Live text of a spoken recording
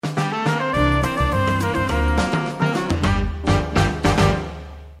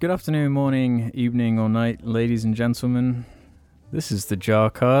Good afternoon, morning, evening, or night, ladies and gentlemen. This is the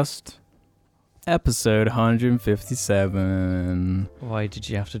Jarcast, episode 157. Why did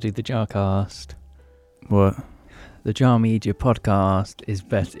you have to do the Jarcast? What? The Jar Media podcast is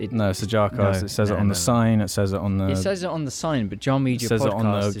better. No, it's the Jarcast. It says it on the sign. It says it on the... It says it on the sign, but Jar Media podcast... It says it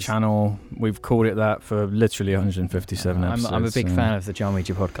on the channel. We've called it that for literally 157 episodes. I'm a big fan of the Jar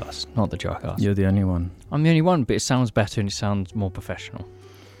Media podcast, not the Jarcast. You're the only one. I'm the only one, but it sounds better and it sounds more professional,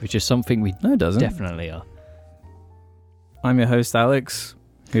 which is something we No, it doesn't. definitely are. I'm your host, Alex,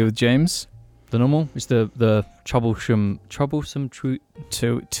 here with James. The normal is the troublesome Duo?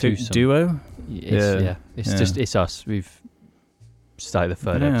 It's us. We've started the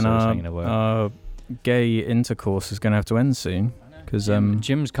third episode. Our gay intercourse is going to have to end soon because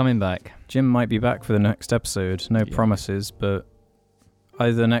Jim's coming back. Jim might be back for the next episode. No promises, but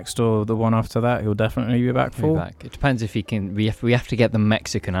either next or the one after that, he'll definitely be back for. It depends if he can. We have to get the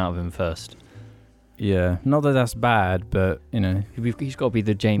Mexican out of him first. Yeah, not that that's bad, but you know, he's got to be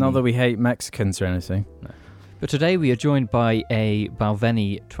the Jamie. Not that we hate Mexicans or anything. No. But today we are joined by a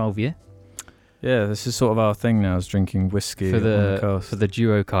Balvenie 12-year. Yeah, this is sort of our thing now, is drinking whiskey for the cast. For the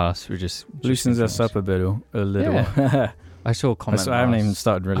duo cast. We just loosens us up a little. Yeah. I saw a comment. I haven't even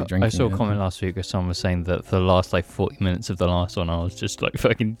started really drinking. I saw a comment last week where someone was saying that for the last 40 minutes of the last one, I was just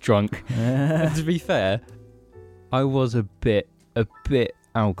fucking drunk. And to be fair, I was a bit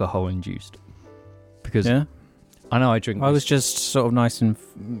alcohol induced because I know I drink. I was just sort of nice and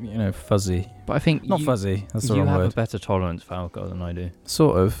fuzzy. But I think not fuzzy. That's the wrong word. You have a better tolerance for alcohol than I do.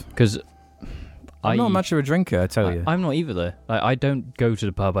 Sort of, because I'm not much of a drinker, I tell you. I'm not either, though. I don't go to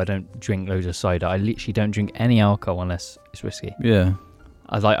the pub. I don't drink loads of cider. I literally don't drink any alcohol unless it's whiskey. Yeah.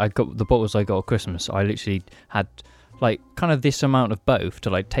 I got the bottles I got at Christmas. I literally had kind of this amount of both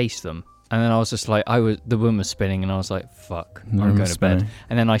to taste them, and then I was just the room was spinning, and I was like, "Fuck, I'm going to bed."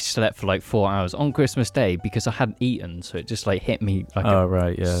 And then I slept for 4 hours on Christmas Day because I hadn't eaten, so it just hit me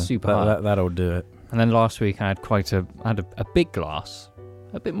super hard. That'll do it. And then last week I had a big glass,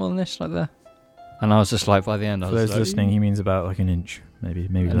 a bit more than this, there. And I was just by the end, I was for those listening, he means about an inch, maybe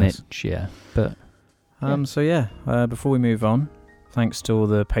an less. Inch, yeah. But So before we move on, thanks to all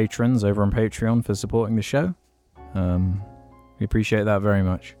the patrons over on Patreon for supporting the show. We appreciate that very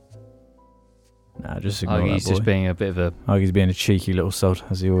much. Nah, just ignore that boy. He's just being a bit of a... Argie's being a cheeky little sod,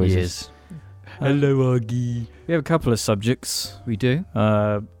 as he always is. Hello, Argie. We have a couple of subjects. We do.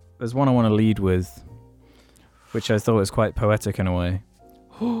 There's one I want to lead with, which I thought was quite poetic in a way.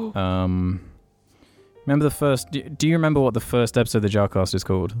 Remember the first... Do you remember what the first episode of the Jarcast is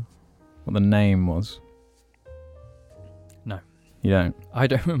called? What the name was? No. You don't? I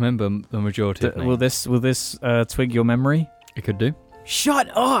don't remember the majority of names. Will this twig your memory? It could do. Shut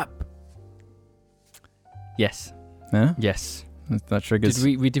up! Yes. Yeah? Yes. That triggers...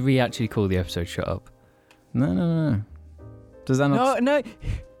 Did we actually call the episode Shut Up? No. Does that not... No.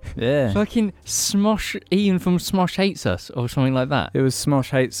 Yeah. Fucking Smosh... Ian from Smosh Hates Us or something like that. It was Smosh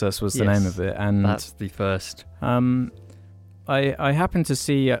Hates Us was the name of it. And that's the first. I happened to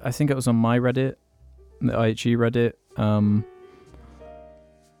see... I think it was on my Reddit, the IHE Reddit.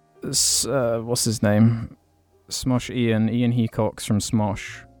 What's his name? Smosh Ian Hecox from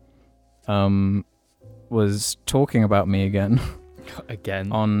Smosh. Was talking about me again.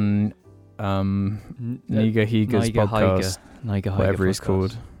 On Niga Higa's podcast. Whatever he's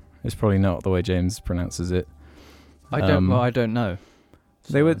called. It's probably not the way James pronounces it. I don't know.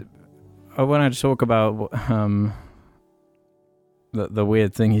 They would. I wanted to talk about the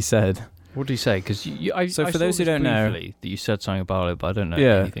weird thing he said. What did he say? Because for those who don't know, that you said something about it, but I don't know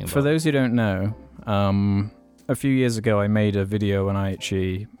anything about it. For those who don't know, a few years ago I made a video on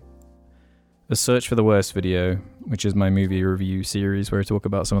IHE, a search for the worst video, which is my movie review series where I talk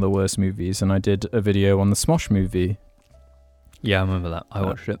about some of the worst movies, and I did a video on the Smosh movie. Yeah, I remember that. I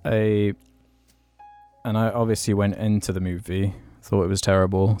watched it. And I obviously went into the movie, thought it was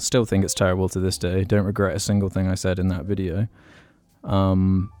terrible, still think it's terrible to this day, don't regret a single thing I said in that video.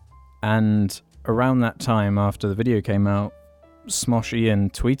 And around that time, after the video came out, Smosh Ian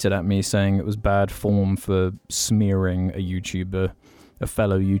tweeted at me saying it was bad form for smearing a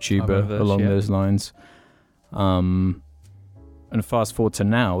fellow YouTuber along those lines. And fast forward to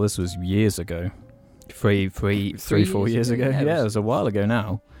now, this was years ago. 3-4 years ago. Yeah, it was a while ago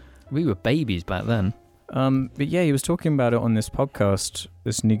now. We were babies back then. But yeah, he was talking about it on this podcast,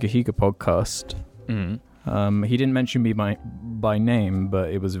 this Niga Higa podcast. He didn't mention me by name,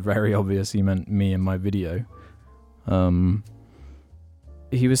 but it was very obvious he meant me in my video.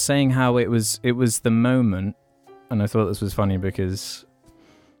 He was saying how it was the moment, and I thought this was funny because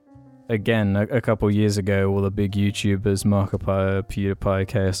again, a couple of years ago, all the big YouTubers, Markiplier, PewDiePie,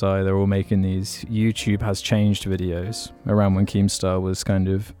 KSI, they're all making these YouTube has changed videos around when Keemstar was kind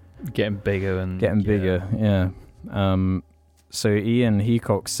of getting bigger. So Ian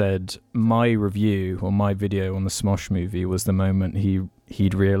Heacock said, my review or my video on the Smosh movie was the moment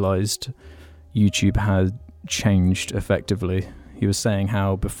he'd realised YouTube had changed effectively. He was saying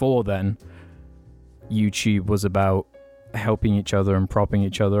how before then, YouTube was about helping each other and propping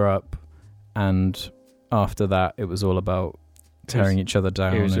each other up, and after that it was all about tearing each other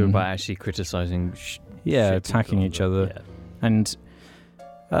down. It was all about actually criticising attacking each other. And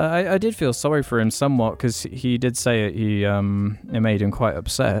I did feel sorry for him somewhat, because he did say it made him quite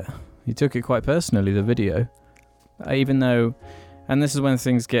upset. He took it quite personally, the video, even though, and this is when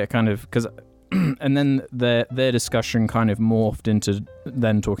things get kind of, because and then their discussion kind of morphed into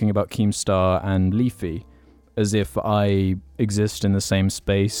then talking about Keemstar and Leafy, as if I exist in the same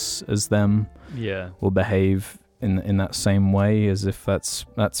space as them, or behave in that same way, as if that's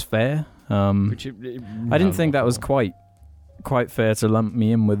fair. I didn't think that was quite fair to lump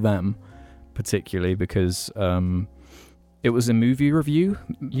me in with them, particularly because it was a movie review.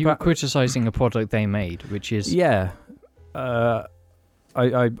 You were criticising a product they made, which is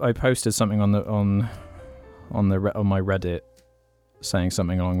I posted something on my Reddit saying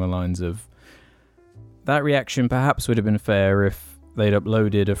something along the lines of, that reaction perhaps would have been fair if they'd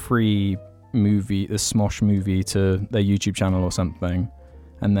uploaded a free movie, the Smosh movie, to their YouTube channel or something,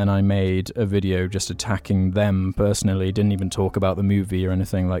 and then I made a video just attacking them personally, didn't even talk about the movie or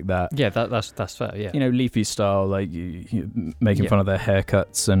anything like that. Yeah, that's fair, yeah. You know, Leafy style, like you making fun of their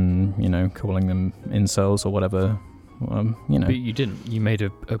haircuts and, you know, calling them incels or whatever. You know. But you didn't. You made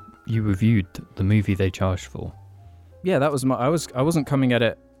you reviewed the movie they charged for. Yeah, that was I wasn't coming at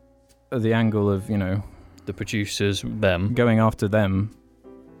it at the angle of, you know, the producers, them going after them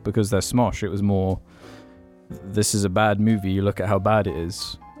because they're Smosh. It was more, this is a bad movie, you look at how bad it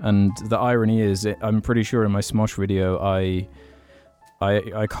is. And the irony is, I'm pretty sure in my Smosh video I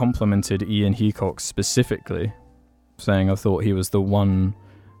complimented Ian Heacock specifically, saying I thought he was the one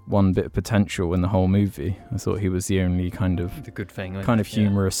bit of potential in the whole movie. I thought he was the only kind of the good thing, kind of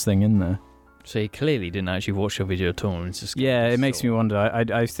humorous thing in there. So he clearly didn't actually watch your video at all. It's just it makes me wonder.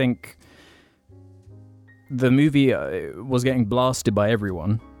 I think the movie was getting blasted by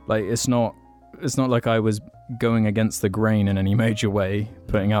everyone. Like, it's not like I was going against the grain in any major way,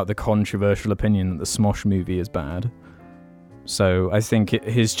 putting out the controversial opinion that the Smosh movie is bad. So I think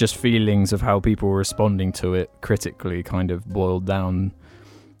his just feelings of how people were responding to it critically kind of boiled down.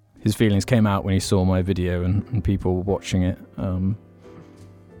 His feelings came out when he saw my video and people watching it.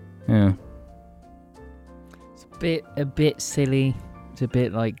 Yeah. It's a bit silly. It's a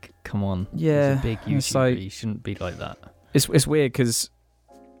bit like, come on. Yeah. It's a big YouTuber. Like, you shouldn't be like that. It's weird because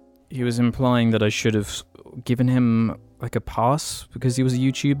he was implying that I should have given him like a pass because he was a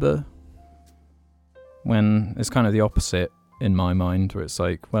YouTuber, when it's kind of the opposite in my mind, where it's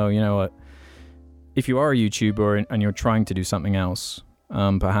like, well, you know what? If you are a YouTuber and you're trying to do something else,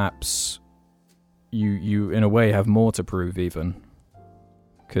 perhaps you in a way have more to prove, even,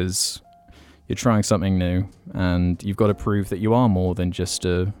 because you're trying something new and you've got to prove that you are more than just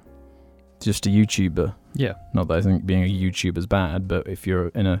a YouTuber. Yeah. Not that I think being a YouTuber is bad, but if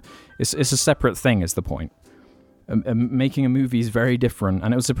you're it's a separate thing is the point. Making a movie is very different,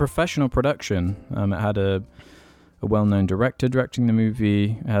 and it was a professional production. It had a well-known director directing the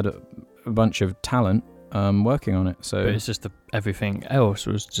movie. It had a bunch of talent working on it. So but it's just everything else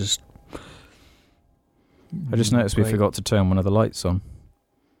was just. I just noticed we forgot to turn one of the lights on.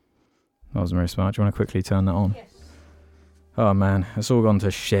 That wasn't very smart. Do you want to quickly turn that on? Yes. Oh man, it's all gone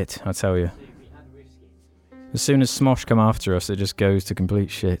to shit, I tell you. As soon as Smosh come after us, it just goes to complete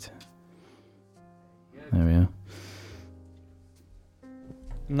shit. There we are.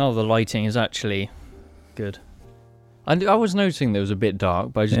 No, the lighting is actually good. I was noticing that it was a bit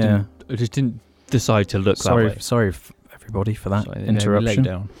dark, but I just didn't decide to look that way. Sorry, everybody, for that interruption.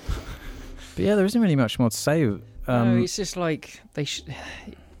 Down. But yeah, there isn't really much more to say. No, it's just like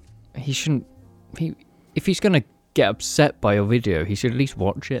he shouldn't. If he's gonna get upset by your video, he should at least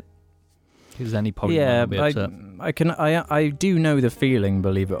watch it. Because then he probably won't be upset. I do know the feeling,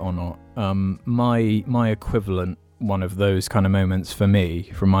 believe it or not. My equivalent, one of those kind of moments for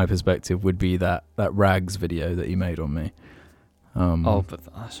me, from my perspective, would be that Rags video that you made on me. But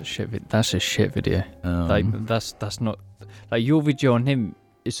that's a shit. That's a shit video. That's not like your video on him.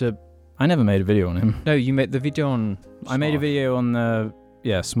 I never made a video on him. No, you made the video on. I made a video on the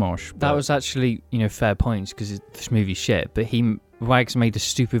Smosh. That was actually fair points because this movie's shit. But Rags made a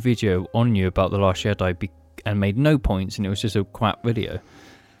stupid video on you about The Last Jedi and made no points, and it was just a crap video.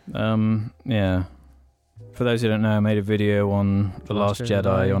 Yeah. For those who don't know, I made a video on The Last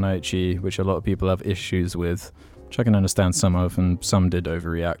Jedi on HE, which a lot of people have issues with, which I can understand some of, and some did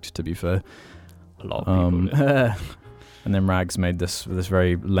overreact, to be fair. A lot of people did. And then Rags made this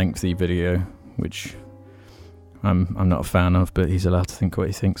very lengthy video, which I'm not a fan of, but he's allowed to think what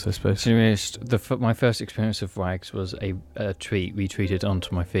he thinks, I suppose. To be honest, my first experience of Rags was a tweet retweeted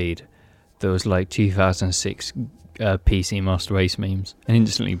onto my feed. There was like 2006 PC Master Race memes, and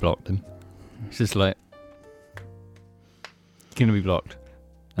instantly blocked him. It's just like, gonna be blocked.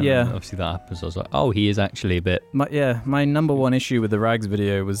 And yeah. Obviously that happens. I was like, oh, he is actually a bit. My number one issue with the Rags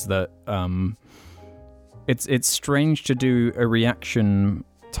video was that it's strange to do a reaction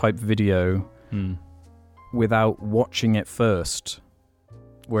type video without watching it first.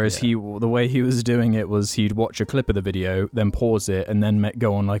 Whereas the way he was doing it was he'd watch a clip of the video, then pause it, and then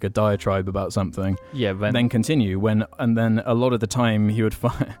go on like a diatribe about something. Yeah, then continue. And then a lot of the time he would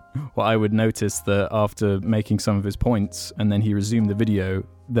find. Well, I would notice that after making some of his points, and then he resumed the video,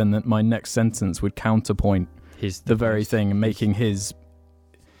 then my next sentence would counterpoint the very thing, and making his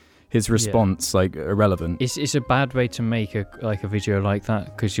response like irrelevant. It's a bad way to make a video like that,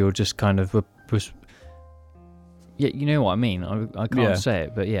 because you're just kind of. Yeah, you know what I mean. I can't say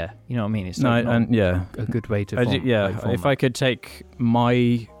it, but yeah, you know what I mean. It's like a good way to. If I could take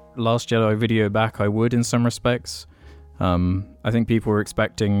my Last Jedi video back, I would in some respects. I think people were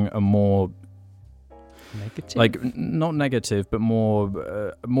expecting a more negative, like not negative, but more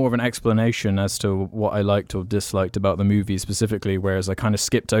of an explanation as to what I liked or disliked about the movie specifically. Whereas I kind of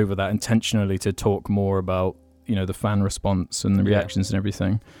skipped over that intentionally to talk more about the fan response and the reactions and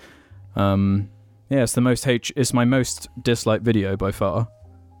everything. Yeah, it's my most disliked video by far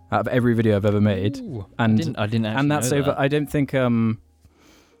out of every video I've ever made. Ooh, I didn't actually and that's know over. That. I don't think.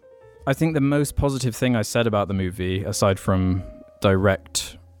 I think the most positive thing I said about the movie, aside from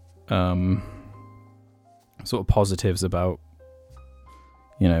direct, sort of positives about,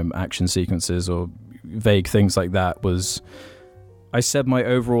 action sequences or vague things like that, was I said my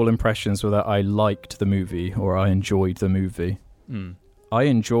overall impressions were that I liked the movie or I enjoyed the movie. I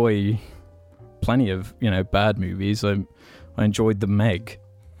enjoy plenty of bad movies. I enjoyed The Meg,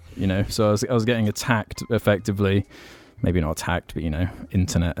 so I was getting attacked effectively, maybe not attacked, but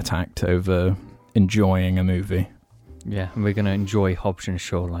internet attacked over enjoying a movie. Yeah, and we're gonna enjoy Hobbs and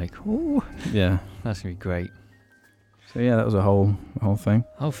Shaw, like, ooh, yeah, that's gonna be great. So yeah, that was a whole thing.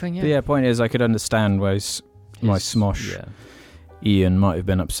 Whole thing, yeah. But yeah, point is, I could understand why my Smosh Ian might have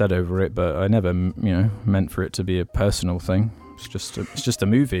been upset over it, but I never meant for it to be a personal thing. It's just a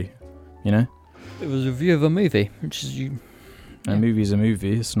movie, It was a review of a movie, which is you. A movie's a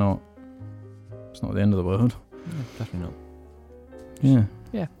movie. It's not the end of the world. No, definitely not.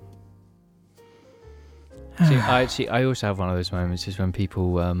 Yeah. Yeah. See, I also have one of those moments is when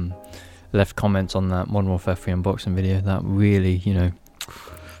people left comments on that Modern Warfare 3 unboxing video that really,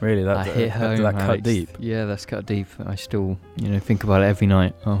 really that hit home. That cut deep. Yeah, that's cut deep. I still, think about it every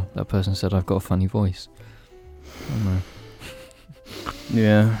night. Oh, that person said I've got a funny voice. I don't know.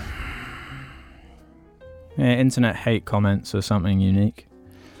 Yeah. Yeah, internet hate comments are something unique.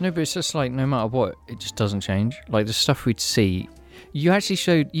 No, but it's just like no matter what, it just doesn't change. Like the stuff we'd see, you actually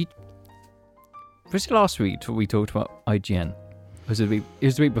showed. Was it last week we talked about IGN? Was it the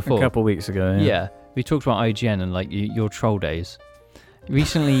week before? A couple of weeks ago. Yeah, we talked about IGN and like your troll days.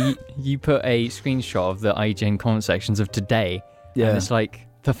 Recently, you put a screenshot of the IGN comment sections of today. Yeah, and it's like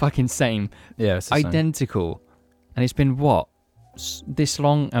the fucking same. Yeah, it's the identical. Same. And it's been what? This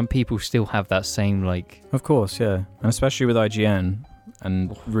long, and people still have that same like. Of course, yeah, and especially with IGN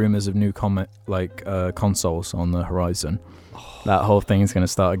and rumors of new consoles on the horizon. That whole thing is going to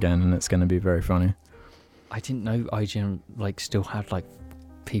start again, and it's going to be very funny. I didn't know IGN still had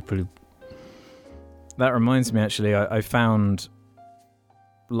people who. That reminds me, actually, I found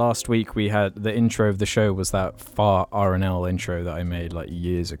last week we had the intro of the show was that Far RNL intro that I made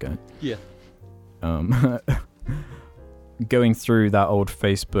years ago. Yeah. Going through that old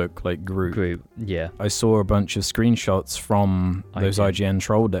Facebook group, yeah, I saw a bunch of screenshots from those IGN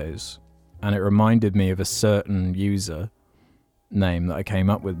troll days, and it reminded me of a certain user name that I came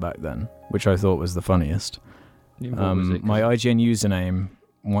up with back then, which I thought was the funniest. My IGN username,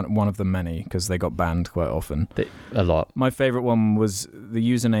 one of the many, because they got banned quite often. A lot. My favorite one was the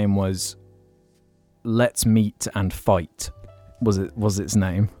username was "Let's Meet and Fight." Was its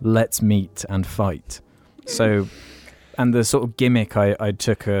name? Let's Meet and Fight. So. And the sort of gimmick I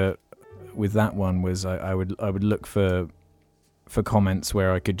took with that one was I would look for comments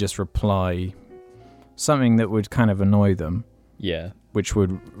where I could just reply something that would kind of annoy them. Yeah. Which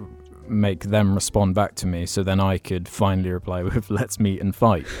would make them respond back to me, so then I could finally reply with "Let's meet and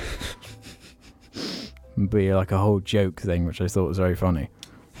fight." Be like a whole joke thing, which I thought was very funny.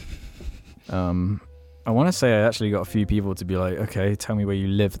 I want to say I actually got a few people to be like, "Okay, tell me where you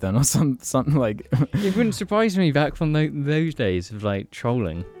live then," or something like. It wouldn't surprise me back from those days of like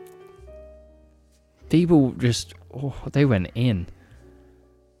trolling. People just, they went in.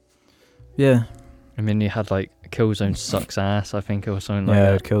 Yeah. I mean, you had like Killzone Sucks Ass, I think, or something like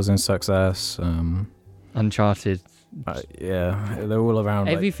that. Yeah, Killzone Sucks Ass. Uncharted. Yeah, they're all around.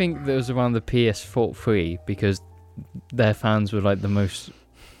 Everything that was around the PS4 3, because their fans were like the most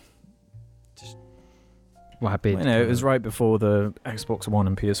just rabid. You know, it was right before the Xbox One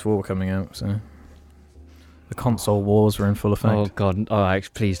and PS4 were coming out, so the console wars were in full effect. Oh god! Oh, Alex,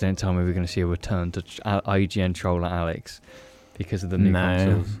 please don't tell me we're going to see a return to IGN troller Alex because of the new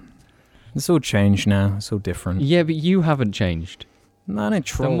consoles. It's all changed now. It's all different. Yeah, but you haven't changed. No, I don't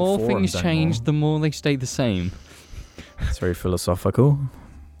troll. The more things change, the more they stay the same. It's very philosophical.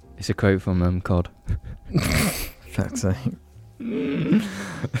 It's a quote from COD. Fuck's sake.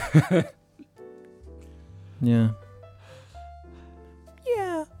 Yeah.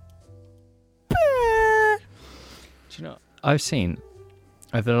 Yeah. Do you know, I've seen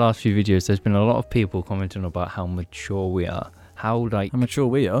over the last few videos, there's been a lot of people commenting about how mature we are. How mature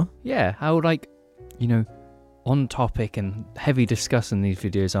we are? Yeah, how on topic and heavy discussing these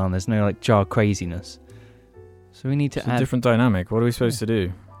videos are, and there's no jar craziness. So we need to add a different dynamic. What are we supposed to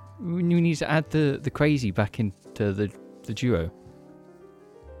do? We need to add the crazy back into the duo.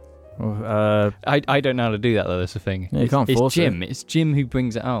 Well, I don't know how to do that though. That's the thing. Yeah, you can't force Jim. it. It's Jim who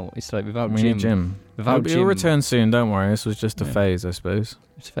brings it out. It's like without we Jim. Need Jim. Without Jim. He'll return soon. Don't worry. This was just a phase, I suppose.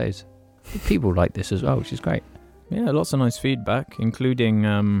 It's a phase. People like this as well, which is great. Yeah, lots of nice feedback,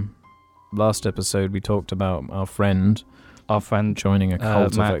 including last episode we talked about our friend joining a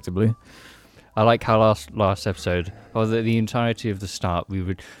cult, effectively. I like how last episode, or the entirety of the start, we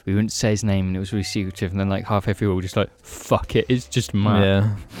wouldn't say his name and it was really secretive, and then like halfway through we were just like, fuck it, it's just Matt.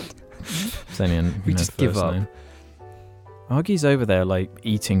 Yeah. It's only we just give up. Name. Augie's over there like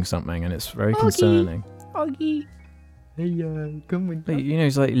eating something, and it's very concerning. Augie. Hey, come with me. You know,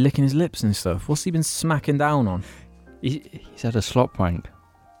 he's like licking his lips and stuff. What's he been smacking down on? He's had a slop wank.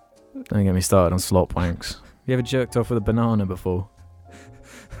 Don't get me started on slop wanks. You ever jerked off with a banana before?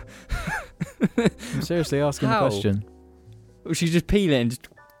 I'm seriously asking the question. Well, she just peel it and just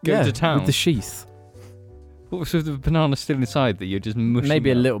go to town? With the sheath. What, so the banana's still inside that you're just mushing?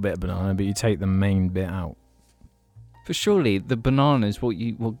 Maybe out? A little bit of banana, but you take the main bit out. But surely the banana is what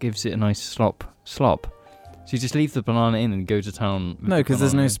gives it a nice slop. So you just leave the banana in and go to town. No, because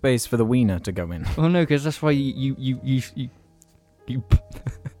there's no space for the wiener to go in. Well, no, because that's why you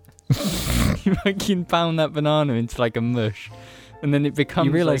fucking pound that banana into like a mush, and then it becomes.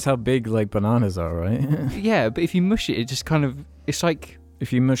 You realise how big like bananas are, right? Yeah, but if you mush it, it just kind of it's like.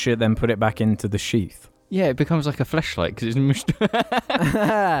 If you mush it, then put it back into the sheath. Yeah, it becomes like a fleshlight because it's mushed.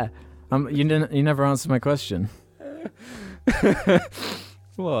 You never answered my question.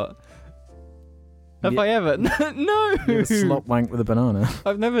 What? Have I ever? No! You ever slop wank with a banana?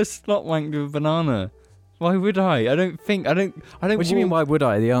 I've never slop wanked with a banana. Why would I? I don't. What do you mean, why would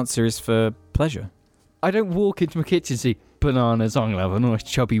I? The answer is for pleasure. I don't walk into my kitchen and see bananas. I'm going to have a nice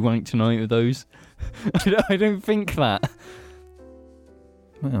chubby wank tonight with those. I don't think that.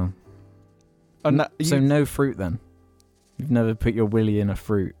 Well. So no fruit then? You've never put your willy in a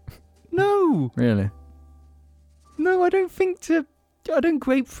fruit? No! Really? No, I don't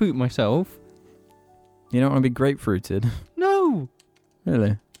grapefruit myself. You don't want to be grapefruited? No.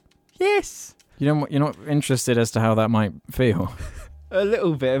 Really? Yes. You're not interested as to how that might feel? I'm a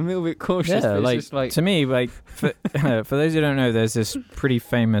little bit cautious. Yeah, like to me, like for those who don't know, there's this pretty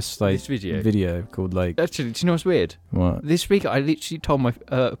famous like video called like. Actually, do you know what's weird? What? This week I literally told my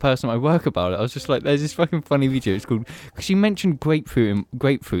person at my work about it. I was just like, "There's this fucking funny video. It's called." Because she mentioned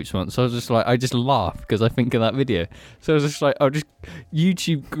grapefruits once, so I was just like, I just laughed because I think of that video. So I was just like, I'll just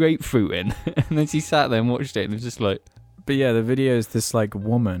YouTube grapefruit in, and then she sat there and watched it, and it was just like. But yeah, the video is this like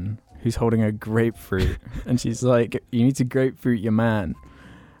woman who's holding a grapefruit, and she's like, "You need to grapefruit your man."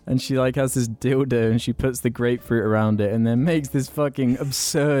 And she like has this dildo, and she puts the grapefruit around it, and then makes this fucking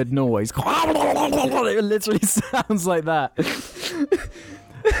absurd noise. It literally sounds like that.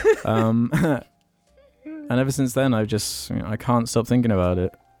 And ever since then, I can't stop thinking about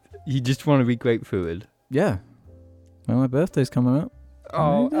it. You just want to be grapefruited? Yeah. Well, my birthday's coming up.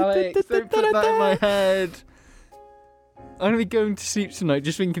 Oh, Alex, don't put that in my head. I'm going to be going to sleep tonight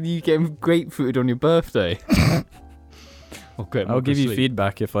just thinking you getting grapefruited on your birthday. I'll give you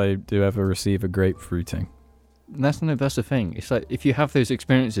feedback if I do ever receive a grapefruiting. That's the thing. It's like if you have those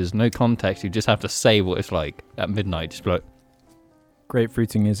experiences, no context, you just have to say what it's like at midnight. Just be like,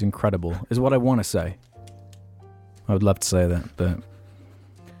 grapefruiting is incredible, is what I want to say. I would love to say that, but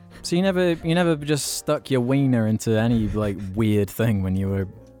so you never just stuck your wiener into any like weird thing when you were,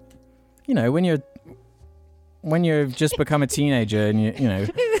 when you've just become a teenager and you know.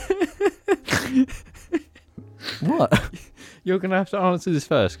 What? You're gonna have to answer this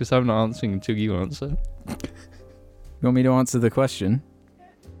first because I'm not answering until you answer. You want me to answer the question?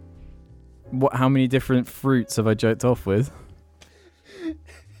 What? How many different fruits have I jerked off with?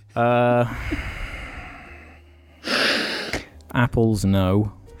 Apples,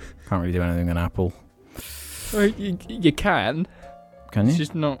 no. Can't really do anything with an apple. Well, you can. Can you? It's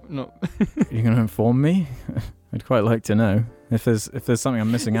just not. You're gonna inform me? I'd quite like to know if there's something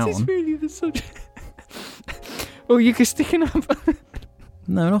I'm missing out on. Is this really the subject? Well, you can stick it up.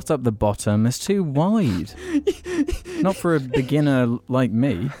 No, not up the bottom. It's too wide. Not for a beginner like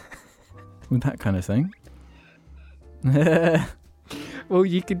me. With that kind of thing. Well,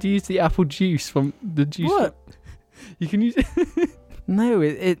 you could use the apple juice from the juice. What? You can use. No,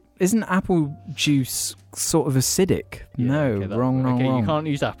 it isn't apple juice sort of acidic. Yeah, no, okay, wrong. Okay, you can't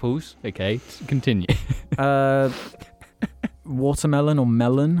use apples. Okay, continue. Watermelon or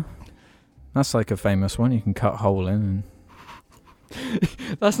melon. That's like a famous one. You can cut a hole in. And...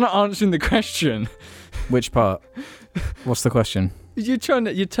 That's not answering the question. Which part? What's the question? You're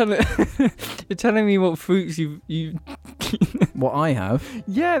telling me what fruits you. What I have?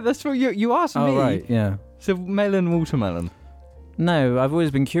 Yeah, that's what you asked me. Oh right, yeah. So melon, watermelon. No, I've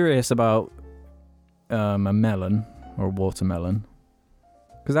always been curious about a melon or a watermelon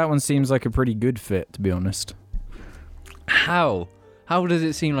because that one seems like a pretty good fit, to be honest. How? How does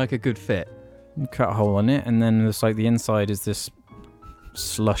it seem like a good fit? You cut a hole in it, and then it's like the inside is this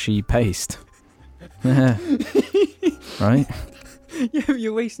slushy paste. Right? Yeah, but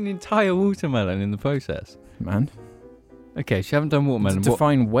you're wasting an entire watermelon in the process. Man. Okay, so you haven't done watermelon.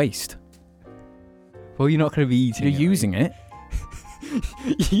 Define waste. Well, you're not going to be eating it. You're using it.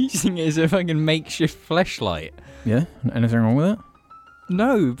 You're using it as a fucking makeshift fleshlight. Yeah? Anything wrong with it?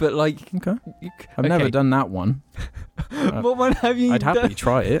 No, but like... Okay. I've never done that one. What one have you I'd happily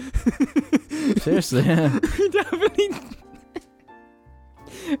try it. Seriously, yeah. Definitely.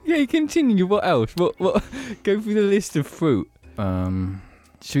 Okay, continue. What else? What? Go through the list of fruit.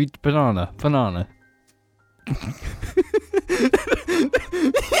 Sweet banana.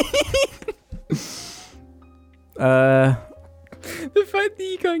 The fact that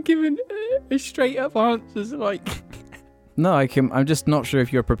you can't give a straight up answer is like... No, I'm just not sure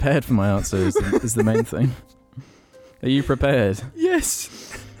if you're prepared for my answer is the main thing. Are you prepared? Yes.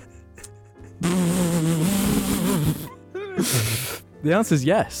 The answer's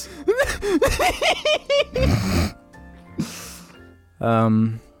yes.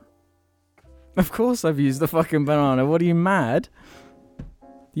 Of course I've used the fucking banana. What, are you mad?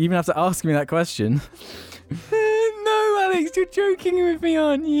 You even have to ask me that question. No, Alex, you're joking with me,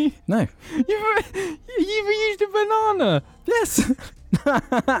 aren't you? No. You've used a banana. Yes.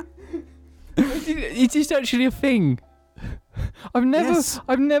 Is this actually a thing? I've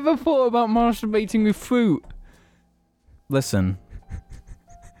never thought about masturbating with fruit. Listen.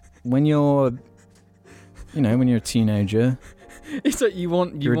 When you're a teenager, it's like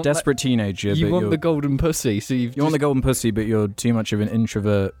you're a desperate teenager. You want the golden pussy, so you want the golden pussy, but you're too much of an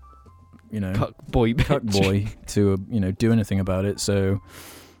introvert. Cuck boy to do anything about it. So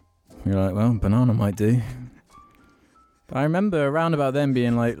you're like, well, banana might do. But I remember around about then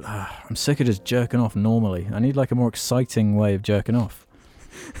being like, I'm sick of just jerking off normally. I need like a more exciting way of jerking off.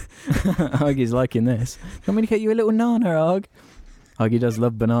 Huggy's liking this. Want me to get you a little nana, Hug? Huggy does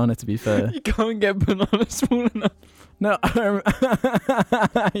love banana, to be fair. You can't get banana small enough. No,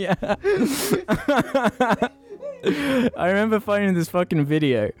 yeah. I remember finding this fucking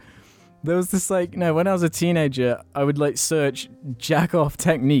video. There was this when I was a teenager, I would search jack off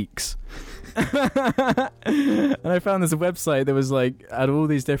techniques. And I found this website that was had all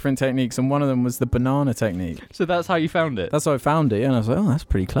these different techniques, and one of them was the banana technique. So that's how you found it? That's how I found it, and I was like, oh, that's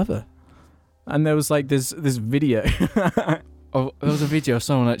pretty clever. And there was this video. Oh, there was a video of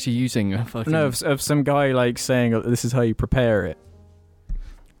someone actually using a fucking... No, of some guy saying, this is how you prepare it.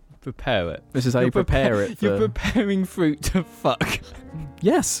 Prepare it? This is how you prepare it. You're preparing fruit to fuck.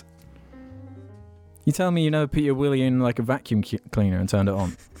 Yes. You tell me you never put your willy in a vacuum cleaner and turned it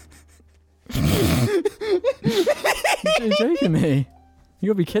on. You're joking me. You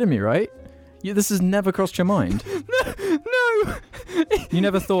gotta be kidding me, right? This has never crossed your mind. No. You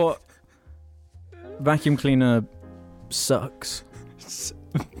never thought vacuum cleaner sucks.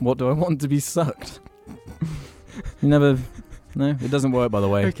 What do I want to be sucked? You never... No, it doesn't work, by the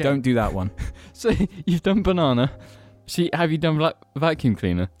way. Okay. Don't do that one. So, you've done banana. Have you done vacuum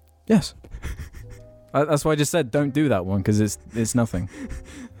cleaner? Yes. That's why I just said don't do that one, because it's nothing.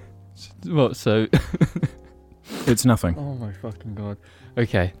 What, so... It's nothing. Oh my fucking God.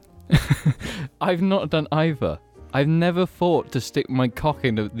 Okay. I've not done either. I've never thought to stick my cock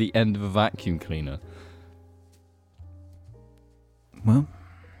in at the end of a vacuum cleaner. Well,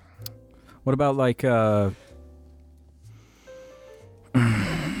 what about like a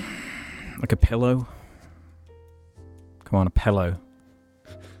pillow? Come on, a pillow.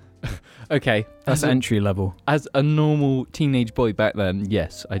 Okay. That's entry level. As a normal teenage boy back then,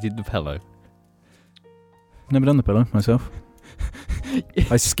 yes, I did the pillow. Never done the pillow myself.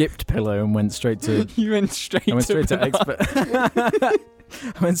 I skipped pillow and went straight to... You went straight to... I went straight to expert...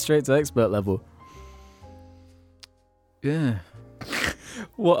 I went straight to expert level. Yeah.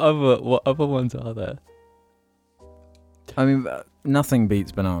 What other ones are there? I mean, nothing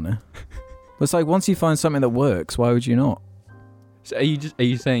beats banana. It's like once you find something that works, why would you not? So are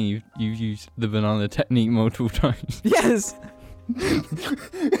you saying you've used the banana technique multiple times? Yes.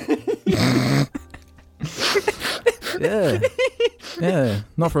 Yeah.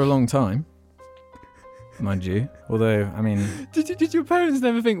 Not for a long time, mind you. Although, I mean, did your parents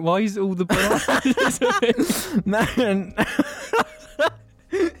never think, why is all the bananas?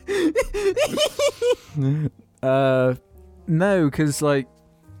 No, because like,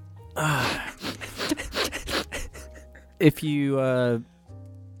 if you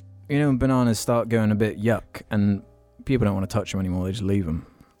when bananas start going a bit yuck and people don't want to touch them anymore, they just leave them.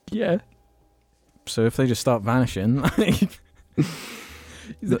 Yeah. So if they just start vanishing, like,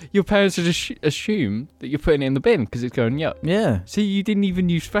 your parents would just assume that you're putting it in the bin because it's going yuck. Yeah. So you didn't even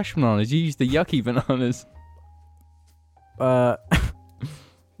use fresh bananas; you used the yucky bananas.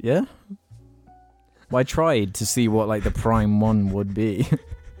 Yeah. Well, I tried to see what like the prime one would be.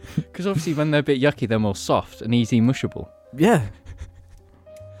 Because obviously, when they're a bit yucky, they're more soft and easy mushable. Yeah.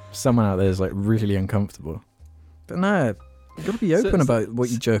 Someone out there is like really uncomfortable. But no, you gotta be open about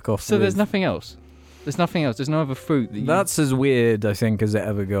what you jerk off. So with. There's nothing else. There's nothing else. There's no other fruit that That's as weird, I think, as it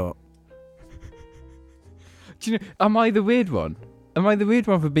ever got. Do you know? Am I the weird one? Am I the weird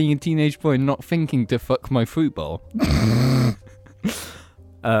one for being a teenage boy and not thinking to fuck my fruit bowl?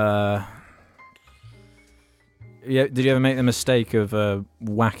 Yeah. Did you ever make the mistake of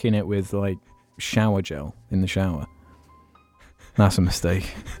whacking it with like shower gel in the shower? That's a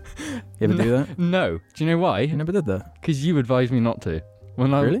mistake. You ever do that? No. Do you know why? You never did that? Because you advised me not to.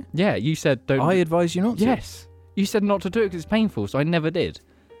 Really? Yeah, you said don't... I advised you not to? Yes. You said not to do it because it's painful, so I never did.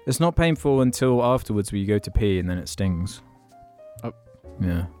 It's not painful until afterwards where you go to pee and then it stings. Oh.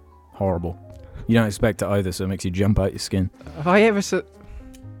 Yeah. Horrible. You don't expect it either, so it makes you jump out your skin. Have I ever said...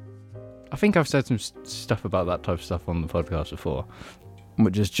 I think I've said some stuff about that type of stuff on the podcast before.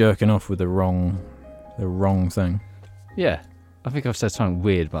 But just jerking off with the wrong thing. Yeah. I think I've said something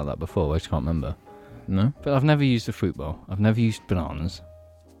weird about that before, I just can't remember. No? But I've never used a fruit bowl. I've never used bananas.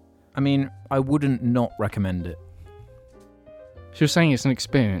 I mean, I wouldn't not recommend it. So you're saying it's an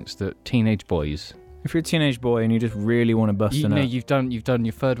experience that teenage boys... If you're a teenage boy and you just really want to bust a nut... You've done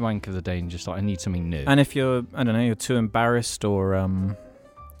your third wank of the day and just like, I need something new. And if you're, I don't know, you're too embarrassed or,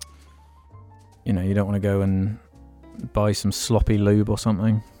 you don't want to go and buy some sloppy lube or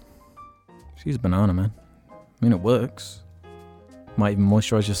something, just use a banana, man. I mean, it works. Might even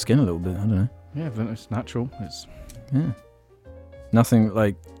moisturise your skin a little bit, I don't know. Yeah, but it's natural. Yeah. Nothing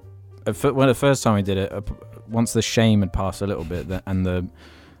like... When the first time I did it, once the shame had passed a little bit, and the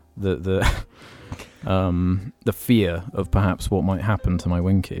fear of perhaps what might happen to my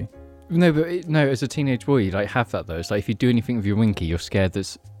winky. No, but as a teenage boy, you like have that though. It's like if you do anything with your winky, you're scared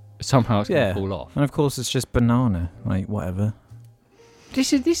that somehow it's going to fall off. And of course, it's just banana, like whatever.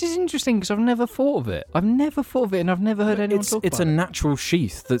 This is interesting because I've never thought of it. And I've never heard anyone talk about it. It's a natural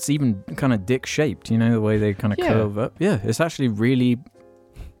sheath that's even kind of dick-shaped, the way they kind of curve up. Yeah, it's actually really...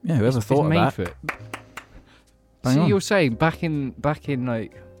 Yeah, whoever thought of that? For it. So you're saying back in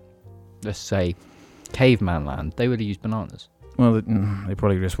like, let's say, caveman land, they would have used bananas? Well, they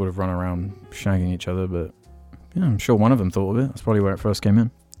probably just would have run around shagging each other, but yeah, I'm sure one of them thought of it. That's probably where it first came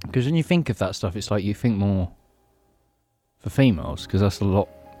in. Because when you think of that stuff, it's like you think more for females, because that's a lot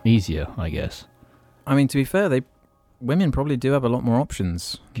easier, I guess. I mean, to be fair, women probably do have a lot more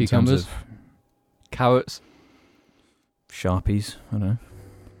options. Cucumbers, carrots, Sharpies, I don't know.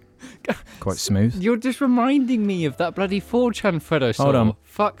 Quite smooth. You're just reminding me of that bloody 4chan thread I saw. Hold on.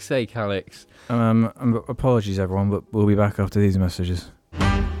 Fuck's sake, Alex. Apologies, everyone, but we'll be back after these messages.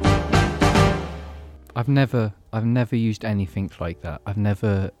 I've never used anything like that. I've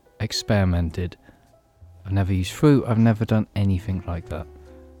never experimented I've never used fruit. I've never done anything like that.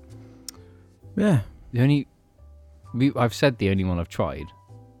 Yeah. I've said the only one I've tried.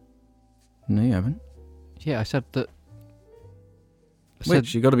 No, you haven't. Yeah, I said that.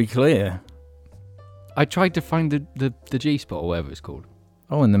 Which, you got to be clear. I tried to find the G-spot or whatever it's called.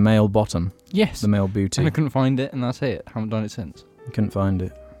 Oh, in the male bottom. Yes. The male booty. And I couldn't find it, and that's it. Haven't done it since. You couldn't find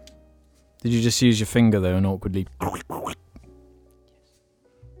it. Did you just use your finger, though, and awkwardly...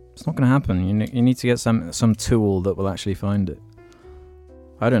 It's not going to happen. You need to get some tool that will actually find it.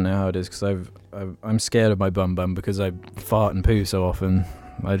 I don't know how it is, because I'm scared of my bum because I fart and poo so often.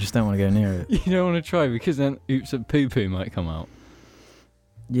 I just don't want to go near it. You don't want to try, because then oops and poo-poo might come out.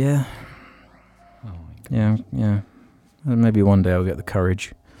 Yeah. Oh my God. Yeah. Maybe one day I'll get the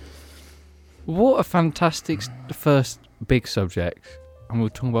courage. What a fantastic first big subject. And we're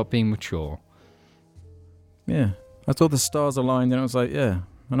talking about being mature. Yeah. I thought the stars aligned and I was like, yeah,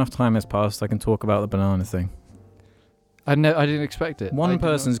 enough time has passed. I can talk about the banana thing. I didn't expect it. One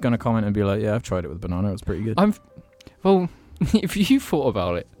person's going to comment and be like, yeah, I've tried it with banana. It was pretty good. Well, if you thought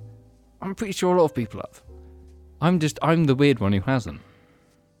about it, I'm pretty sure a lot of people have. I'm the weird one who hasn't.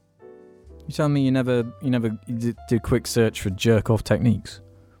 You tell me you never did a quick search for jerk-off techniques?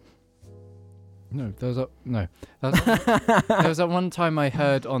 No, there was that one time I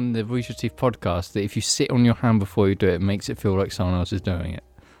heard on the Rooster Teeth podcast that if you sit on your hand before you do it, it makes it feel like someone else is doing it.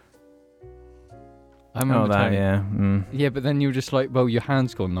 Yeah. Mm. Yeah, but then you're just like, well, your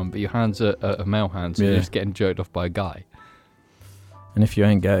hand's gone numb, but your hand's a male hand, so you're just getting jerked off by a guy. And if you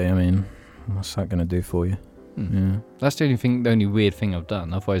ain't gay, I mean, what's that going to do for you? Yeah. That's the only weird thing I've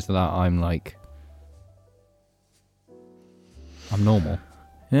done. Otherwise than that, I'm normal.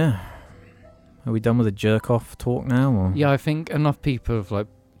 Yeah. Are we done with the jerk-off talk now? Or? Yeah, I think enough people have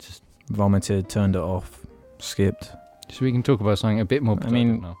just vomited, turned it off, skipped. So we can talk about something a bit more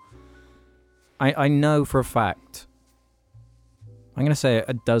productive now. I know for a fact, I'm going to say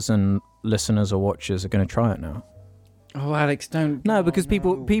a dozen listeners or watchers are going to try it now. Oh, Alex, don't. No, because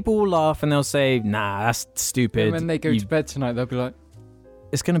people will laugh and they'll say, nah, that's stupid. And when they go to bed tonight, they'll be like...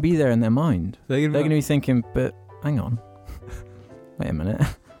 It's going to be there in their mind. They're going to be thinking, but hang on. Wait a minute.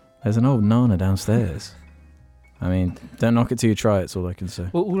 There's an old Nana downstairs. I mean, don't knock it till you try it, that's all I can say.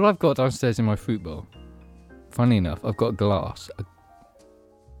 Well, all I've got downstairs in my fruit bowl, funny enough, I've got a glass.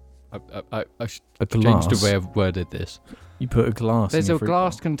 I changed the way I've worded this. You put a glass There's in your a fruit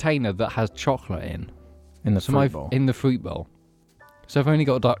glass bowl. Container that has chocolate in. In the fruit bowl? In the fruit bowl. So I've only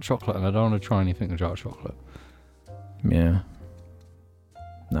got dark chocolate and I don't want to try anything with dark chocolate. Yeah.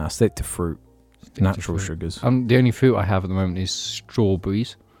 Nah, stick to fruit. Natural sugars. The only fruit I have at the moment is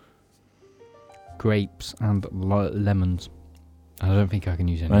strawberries, grapes and lemons. I don't think I can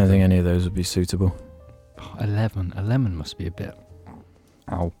use anything. I don't think any of those would be suitable. Oh, a lemon must be a bit...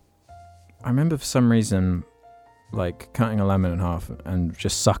 Ow. I remember for some reason, cutting a lemon in half and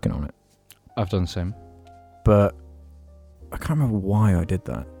just sucking on it. I've done the same. But I can't remember why I did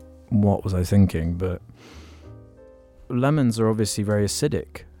that. What was I thinking? But lemons are obviously very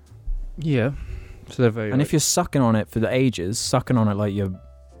acidic. Yeah. So they're very... And if you're sucking on it for the ages, sucking on it like you're,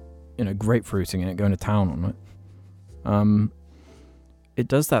 grapefruiting it, going to town on it, it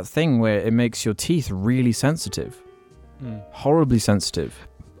does that thing where it makes your teeth really sensitive. Horribly sensitive.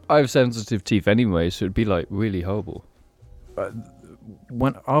 I have sensitive teeth anyway, so it'd be really horrible.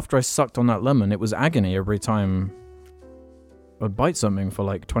 After I sucked on that lemon, it was agony every time I'd bite something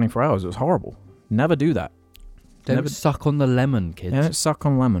for 24 hours. It was horrible. Never do that. Don't suck on the lemon, kids. Yeah, don't suck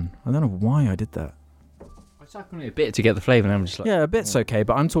on lemon. I don't know why I did that. I suck on it a bit to get the flavour, and I'm just yeah, a bit's okay,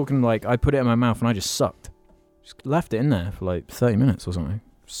 but I'm talking I put it in my mouth and I just sucked. Just left it in there for 30 minutes or something.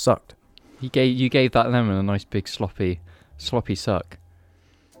 Sucked. You gave that lemon a nice big sloppy suck.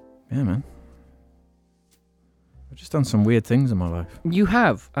 Yeah, man. I've just done some weird things in my life. You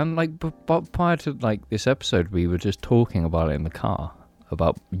have, and but prior to this episode, we were just talking about it in the car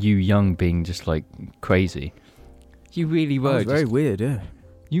about you young being just crazy. You really were. It was very weird, yeah.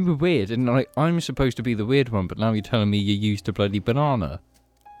 You were weird, and I'm supposed to be the weird one, but now you're telling me you used a bloody banana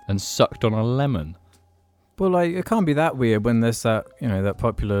and sucked on a lemon. Well, it can't be that weird when there's that that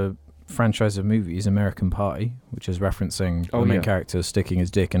popular franchise of movies, American Pie, which is referencing the main character sticking his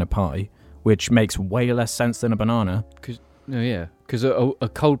dick in a pie, which makes way less sense than a banana. Because a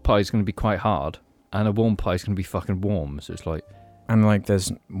cold pie is going to be quite hard, and a warm pie is going to be fucking warm. So it's and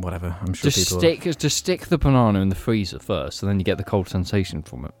there's whatever. I'm sure just stick the banana in the freezer first, and then you get the cold sensation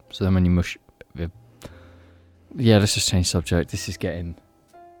from it. So then when you mush, let's just change subject. This is getting.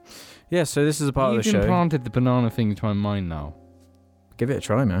 Yeah, so this is a part of the show. You've implanted the banana thing into my mind now. Give it a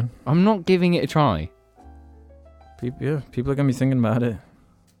try, man. I'm not giving it a try. People are going to be thinking about it.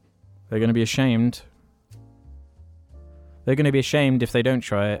 They're going to be ashamed They're going to be ashamed if they don't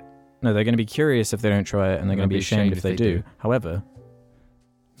try it. No, they're going to be curious if they don't try it, and they're going to be ashamed if they do. However,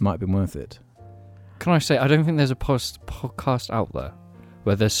 it might have been worth it. Can I say, I don't think there's a podcast out there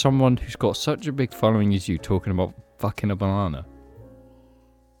where there's someone who's got such a big following as you talking about fucking a banana.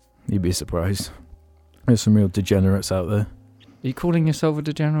 You'd be surprised. There's some real degenerates out there. Are you calling yourself a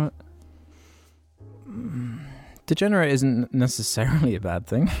degenerate? Degenerate isn't necessarily a bad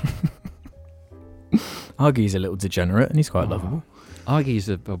thing. Argie's a little degenerate, and he's quite lovable. Argie's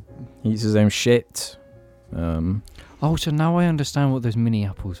he eats his own shit. So now I understand what those mini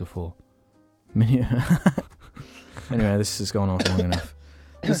apples are for. Anyway, this has gone on long enough.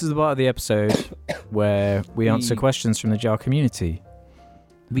 This is the part of the episode where we answer questions from the Jar community.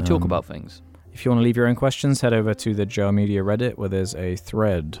 We talk about things. If you want to leave your own questions, head over to the Jar Media Reddit, where there's a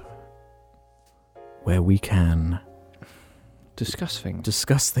thread where we can discuss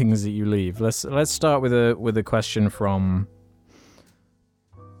things that you leave. Let's start with a question from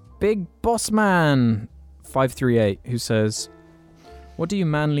Big Boss Man 538, who says, "What do you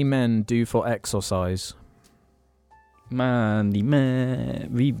manly men do for exercise?" Manly man,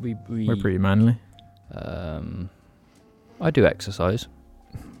 we're pretty manly. I do exercise.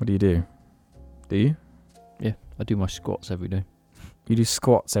 What do you do? Do you? Yeah, I do my squats every day. You do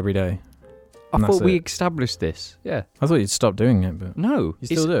squats every day? I thought we established this. Yeah. I thought you'd stop doing it, but no, you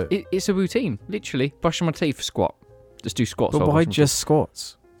still do it. It's a routine. Literally, brushing my teeth, squat. Just do squats. But why just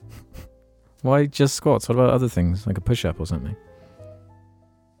squats? Why just squats? What about other things, like a push-up or something?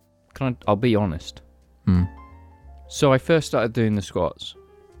 I'll be honest. So I first started doing the squats.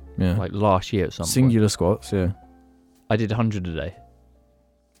 Yeah. Like last year or something. Singular squats, yeah. I did 100 a day.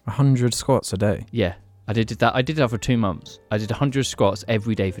 100 squats a day? Yeah. I did that for 2 months. I did 100 squats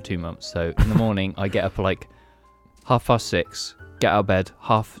every day for 2 months. So in the morning, I get up at like 6:30, get out of bed,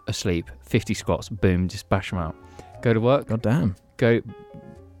 half asleep, 50 squats, boom, just bash them out. Go to work. God damn. Go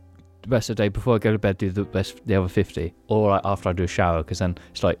the rest of the day before I go to bed, do the other 50. Or after I do a shower, because then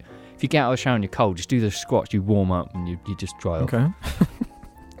it's like, if you get out of the shower and you're cold, just do the squats, you warm up and you just dry off. Okay.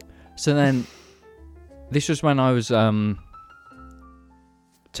 So then, this was when I was trying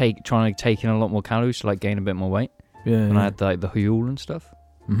to take in a lot more calories to like gain a bit more weight. Yeah. And I had like the Huel and stuff.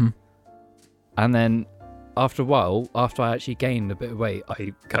 Mm-hmm. And then after a while, after I actually gained a bit of weight,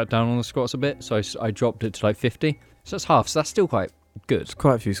 I cut down on the squats a bit. So I dropped it to like 50. So that's half. So that's still quite good. It's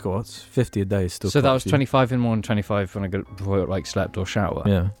quite a few squats. 50 a day is still. So that was 25 in the morning, 25 when before I like slept or shower.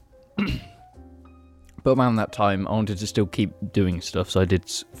 Yeah. But around that time, I wanted to still keep doing stuff, so I did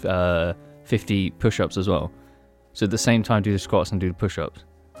 50 push-ups as well. So at the same time, do the squats and do the push-ups.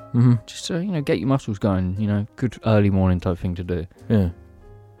 Mm-hmm. Just to, get your muscles going, good early morning type thing to do. Yeah.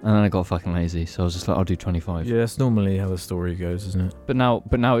 And then I got fucking lazy, so I was just like, I'll do 25. Yeah, that's normally how the story goes, isn't it? But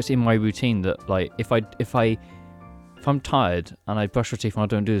now it's in my routine that, like, if I'm tired and I brush my teeth and I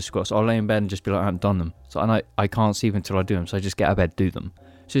don't do the squats, I'll lay in bed and just be like, I haven't done them. So and I can't sleep until I do them, so I just get out of bed, do them.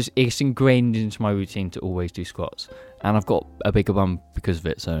 So it's ingrained into my routine to always do squats. And I've got a bigger bum because of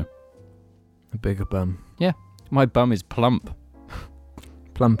it, so. A bigger bum? Yeah. My bum is plump.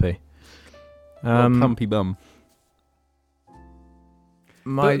 Plumpy. Plumpy bum.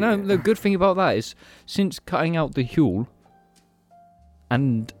 But no, the good thing about that is, since cutting out the Huel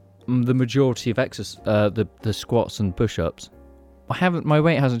and the majority of the squats and push-ups, my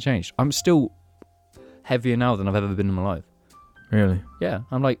weight hasn't changed. I'm still heavier now than I've ever been in my life. Really? Yeah,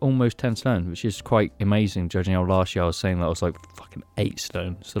 I'm like almost 10 stone, which is quite amazing, judging how last year I was saying that I was like fucking 8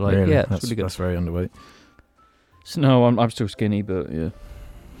 stone. So like, really? Yeah, that's really good. That's very underweight. So no, I'm still skinny, but yeah.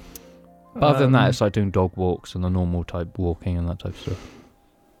 But other than that, it's like doing dog walks and the normal type walking and that type of stuff.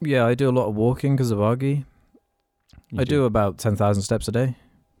 Yeah, I do a lot of walking because of Argie. I do about 10,000 steps a day.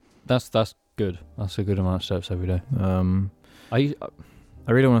 That's good. That's a good amount of steps every day.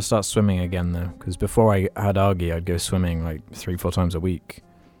 I really want to start swimming again though, because before I had Argie, I'd go swimming like 3-4 times a week.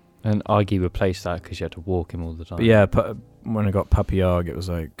 And Argie replaced that because you had to walk him all the time. But yeah, when I got puppy Arg, it was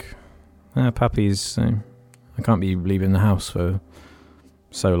like, puppies. I can't be leaving the house for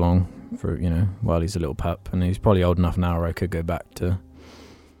so long while he's a little pup, and he's probably old enough now where I could go back to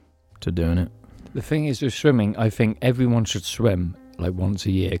doing it. The thing is with swimming, I think everyone should swim like once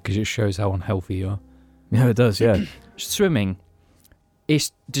a year because it shows how unhealthy you are. Yeah, it does. Yeah, swimming.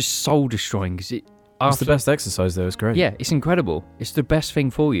 It's just soul destroying because it's the best exercise though. It's great. Yeah, it's incredible. It's the best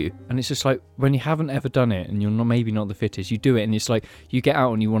thing for you, and it's just like when you haven't ever done it and you're maybe not the fittest, you do it and it's like you get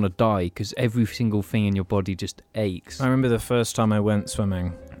out and you want to die because every single thing in your body just aches. I remember the first time I went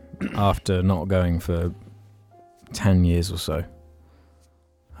swimming after not going for 10 years or so,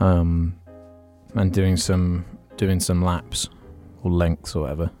 and doing some laps or lengths or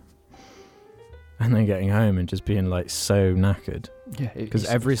whatever. and then getting home and just being like so knackered. Yeah, because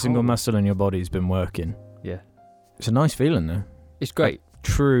every single muscle in your body's been working. Yeah, it's a nice feeling though. It's great.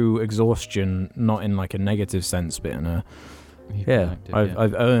 True exhaustion, not in like a negative sense, but in a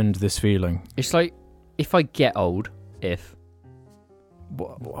I've earned this feeling. It's like if I get old,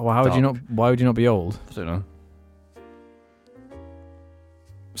 why would you not be old? I don't know.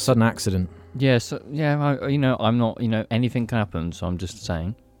 Sudden accident. Yeah, so, I'm not, anything can happen, so I'm just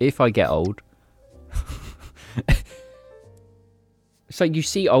saying, if I get old, it's like you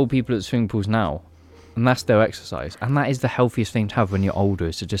see old people at swimming pools now, and that's their exercise, and that is the healthiest thing to have when you're older,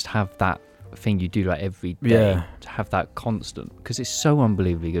 is to just have that thing you do like every day, to have that constant, because it's so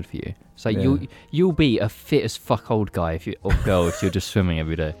unbelievably good for you. It's like you'll be a fit as fuck old guy or girl if you're just swimming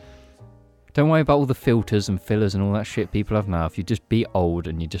every day. Don't worry about all the filters and fillers and all that shit people have now. If you just be old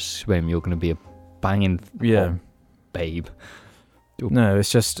and you just swim, you're going to be a banging hot babe. No,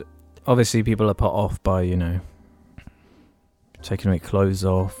 it's just obviously people are put off by taking their clothes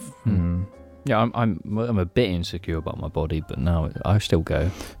off. Yeah, I'm a bit insecure about my body, but now I still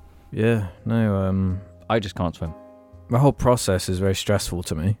go. Yeah, no. I just can't swim. The whole process is very stressful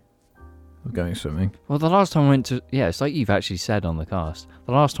to me. Going swimming. Well, the last time I went to... Yeah, it's like you've actually said on the cast.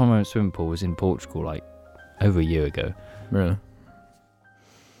 The last time I went to swimming pool was in Portugal, like, over a year ago. Really?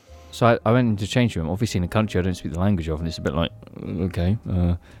 So I went into change room. Obviously, in a country I don't speak the language of, and it's a bit like, okay.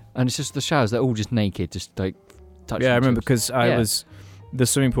 And it's just the showers, they're all just naked, just, like, touching. Yeah, I remember, because the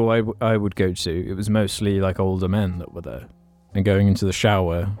swimming pool I would go to, it was mostly, like, older men that were there. And going into the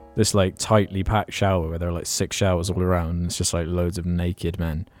shower, this, like, tightly packed shower where there are, like, 6 showers all around, and it's just, like, loads of naked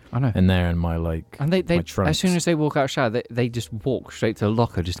men. I know. In there in my, like, and they my trunks. As soon as they walk out of the shower, they just walk straight to the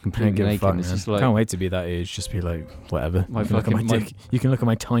locker, just completely naked. Fuck, just like, can't wait to be that age, just be like, whatever. You can look at my dick. You can look at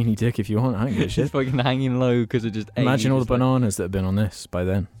my tiny dick if you want. I don't give a shit. It's fucking hanging low because it just imagine all the bananas that have been on this by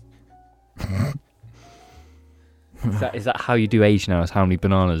then. Is that how you do age now? Is how many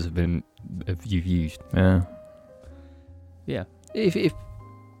bananas you've used? Yeah. Yeah. If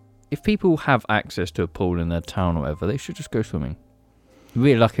people have access to a pool in their town or whatever, they should just go swimming.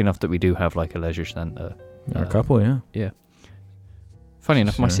 We're lucky enough that we do have like a leisure centre. A couple, yeah. Yeah. Funny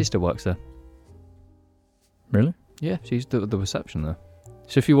enough, my sister works there. Really? Yeah, she's the reception there.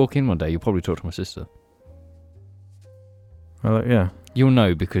 So if you walk in one day, you'll probably talk to my sister. Well, yeah. You'll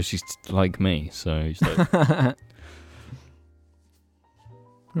know because she's like me, so she's like...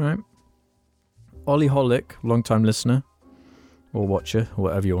 Right. Ollie Holick, long-time listener, or watcher, or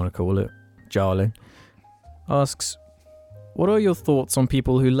whatever you want to call it, Jarling, asks, what are your thoughts on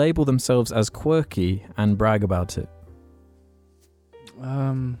people who label themselves as quirky and brag about it?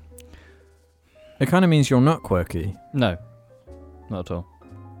 It kind of means you're not quirky. No, not at all.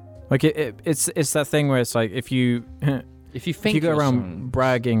 Like it's that thing where it's like if you go around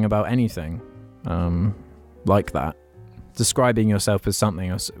bragging about anything, like that, describing yourself as something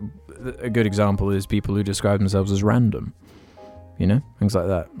else. A good example is people who describe themselves as random. Things like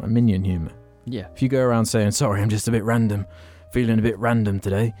that, like minion humor. Yeah. If you go around saying, sorry, I'm just a bit random, feeling a bit random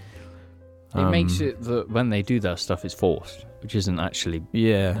today. It makes it that when they do that stuff, it's forced, which isn't actually...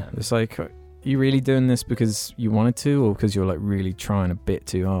 Yeah. It's like, are you really doing this because you wanted to, or because you're like really trying a bit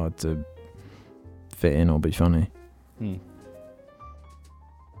too hard to fit in or be funny?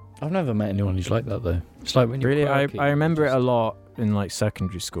 I've never met anyone who's like that, though. It's like when you're really, quirky, I remember it a lot in like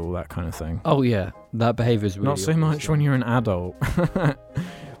secondary school, that kind of thing. Oh, yeah. That behaviour is really... Not so much when you're an adult.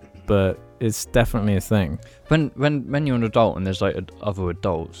 But it's definitely a thing. When you're an adult and there's like other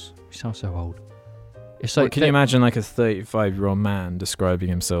adults, you sound so old. It's like, can you imagine like a 35-year-old man describing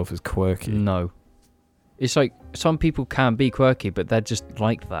himself as quirky? No. It's like some people can be quirky, but they're just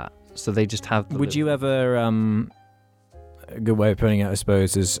like that. So they just have... Would you ever... a good way of putting it, I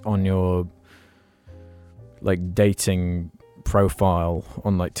suppose, is on your like dating profile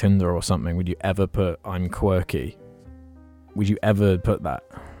on like Tinder or something. Would you ever put "I'm quirky"? Would you ever put that?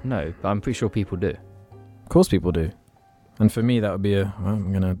 No, but I'm pretty sure people do. Of course people do. And for me, that would be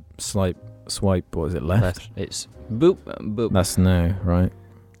I'm going to swipe, what is it, left? It's boop, boop. That's no, right?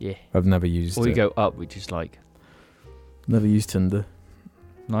 Yeah. I've never used it. Or you go up, which is like... Never used Tinder.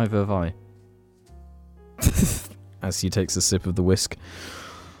 Neither have I. As he takes a sip of the whisk.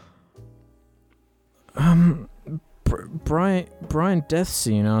 Brian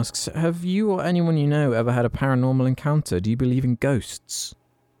Deathscene asks, have you or anyone you know ever had a paranormal encounter? Do you believe in ghosts?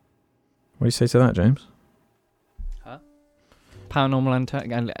 What do you say to that, James? Huh? Paranormal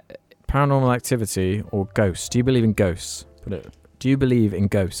activity or ghosts? Do you believe in ghosts? Do you believe in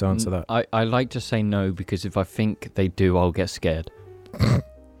ghosts? Answer that. I like to say no, because if I think they do, I'll get scared.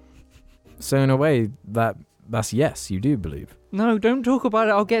 So in a way, that's yes, you do believe. No, don't talk about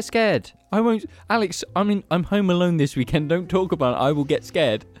it. I'll get scared. I won't. Alex, I'm home alone this weekend. Don't talk about it. I will get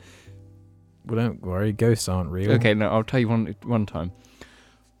scared. Well, don't worry. Ghosts aren't real. Okay, no, I'll tell you one time.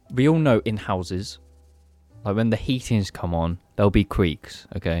 We all know in houses, like when the heatings come on, there'll be creaks,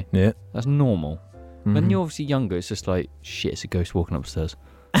 okay? Yeah. That's normal. When you're obviously younger, it's just like, shit, it's a ghost walking upstairs.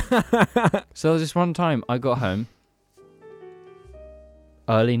 So there was this one time I got home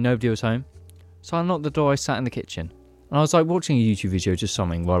early, nobody was home. So I knocked the door, I sat in the kitchen. And I was like watching a YouTube video, just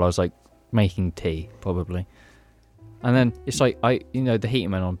something, while I was like making tea, probably. And then it's like, the heating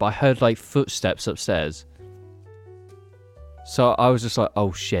went on, but I heard like footsteps upstairs. So I was just like,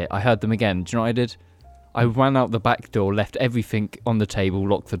 oh shit, I heard them again. Do you know what I did? I ran out the back door, left everything on the table,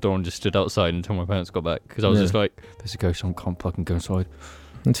 locked the door, and just stood outside until my parents got back. Because I was just like, there's a ghost, I can't fucking go inside.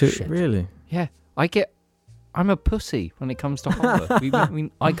 Really? Yeah. I'm a pussy when it comes to horror.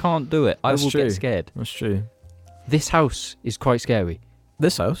 I can't do it. I will get scared. That's true. This house is quite scary.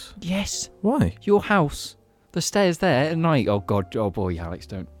 This house? Yes. Why? Your house. The stairs there at night. Oh, God. Oh, boy, Alex,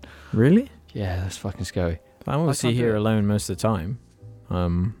 don't. Really? Yeah, that's fucking scary. I'm obviously here alone most of the time.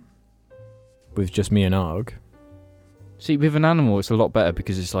 With just me and Arg. See, with an animal, it's a lot better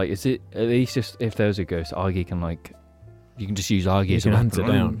because it's like, at least if there's a ghost, Argy can like, you can just use Argy as a weapon. You can hunt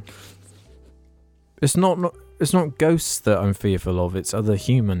it down. It's not ghosts that I'm fearful of, it's other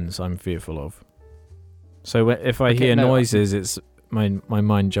humans I'm fearful of. So if I hear noises, it's my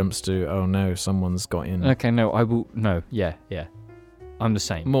mind jumps to, oh no, someone's got in. Okay, no, I will, no, yeah. I'm the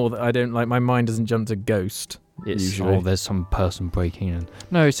same. More that I don't like, my mind doesn't jump to ghost. It's, usually. Oh, there's some person breaking in.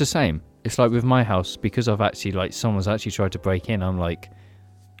 No, it's the same. It's like with my house, because I've actually, like, someone's actually tried to break in, I'm like,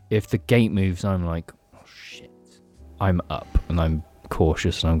 if the gate moves, I'm like, oh shit. I'm up, and I'm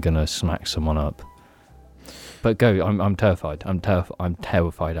cautious, and I'm gonna smack someone up. But I'm terrified. I'm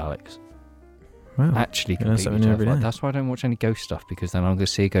terrified, Alex. Wow. Actually, completely terrified. That's why I don't watch any ghost stuff, because then I'm gonna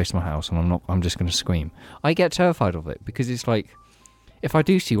see a ghost in my house, and I'm just gonna scream. I get terrified of it, because it's like, if I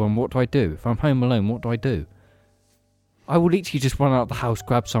do see one, what do I do? If I'm home alone, what do I do? I will literally just run out of the house,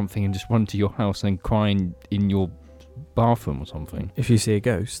 grab something, and just run to your house and cry in your bathroom or something. If you see a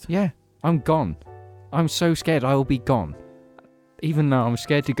ghost? Yeah, I'm gone. I'm so scared I will be gone. Even now, I'm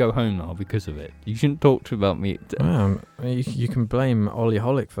scared to go home now because of it. You shouldn't talk about me. You can blame Ollie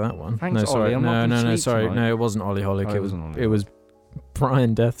Holic for that one. Thanks, no, sorry. Ollie. No, sorry. Tonight. No, it wasn't Ollie Holic. It was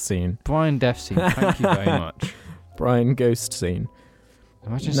Brian Death Scene. Brian Death Scene, thank you very much. Brian Ghost Scene.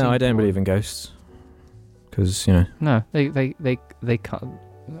 Imagine I don't believe in ghosts. Because, No, they can't.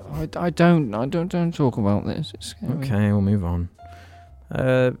 I don't talk about this. It's scary. Okay, we'll move on.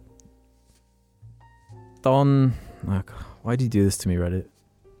 Don... Oh, why do you do this to me,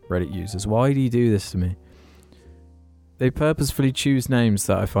 Reddit users? Why do you do this to me? They purposefully choose names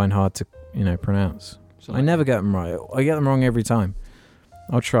that I find hard to, pronounce. So I never get them right. I get them wrong every time.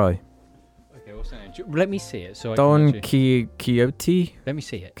 I'll try. Okay, what's that name? Let me see it. So Don Quixote? Let me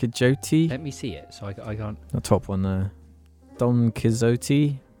see it. Quixote? Let me see it, so I can't... The top one there. Don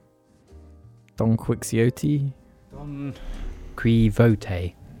Quixote? Don Quixote? Don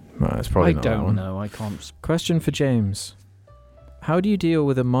Quixote. Right, that's probably not that one. I don't know, I can't... Question for James. How do you deal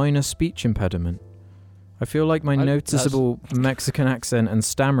with a minor speech impediment? I feel like my noticeable Mexican accent and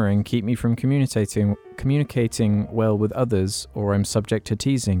stammering keep me from communicating well with others, or I'm subject to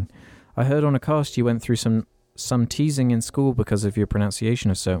teasing. I heard on a cast you went through some teasing in school because of your pronunciation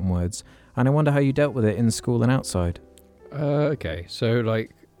of certain words, and I wonder how you dealt with it in school and outside. Okay, so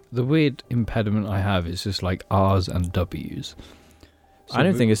like the weird impediment I have is just like R's and W's. So I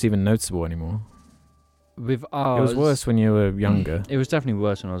don't think it's even noticeable anymore. With R's... It was worse when you were younger. It was definitely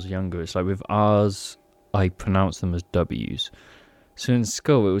worse when I was younger. It's like with R's, I pronounce them as W's. So in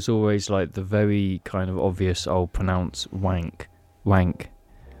school, it was always like the very kind of obvious, I'll pronounce wank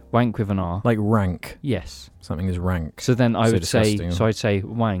with an R. Like rank. Yes. Something is rank. So then I would say, I'd say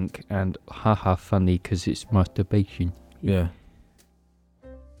wank and haha funny because it's masturbation. Yeah.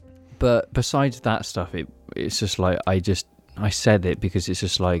 But besides that stuff, it's just like I said it because it's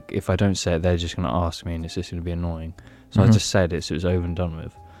just like, if I don't say it, they're just going to ask me and it's just going to be annoying. So I just said it, so it was over and done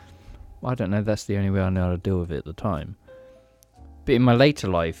with. I don't know, that's the only way I know how to deal with it at the time. But in my later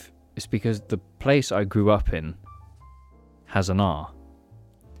life, it's because the place I grew up in has an R.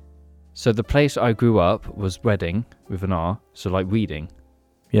 So the place I grew up was Reading with an R, so like Reading.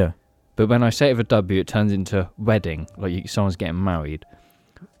 Yeah. But when I say it with a W, it turns into wedding, like someone's getting married.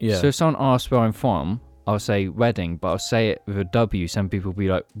 Yeah. So if someone asks where I'm from, I'll say Reading, but I'll say it with a W. Some people will be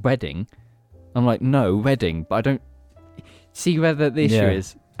like, Reading? I'm like, no, Reading, but I don't see where the issue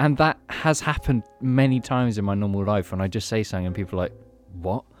is. And that has happened many times in my normal life when I just say something and people are like,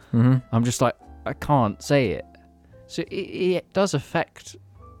 what? Mm-hmm. I'm just like, I can't say it. So it does affect.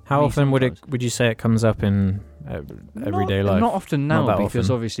 How often would you say it comes up in everyday life? Not often now, because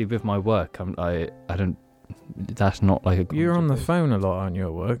often. Obviously with my work, I don't. That's not like a. You're on the phone a lot, aren't you,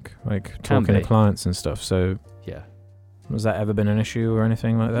 at work? Like talking to clients and stuff. So yeah, has that ever been an issue or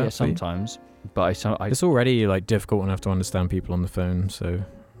anything like that? Yeah, sometimes. But it's already like difficult enough to understand people on the phone, so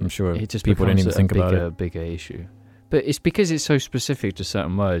I'm sure it just people didn't even think about it. Bigger issue. But it's because it's so specific to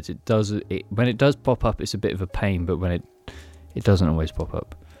certain words. When it does pop up, it's a bit of a pain. But when it doesn't always pop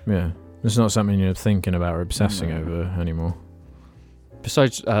up. Yeah, it's not something you're thinking about or obsessing over anymore.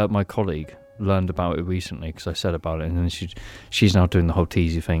 Besides, my colleague learned about it recently because I said about it, and then she's now doing the whole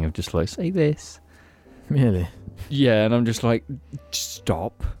teasy thing of just like, say this. Really? Yeah, and I'm just like,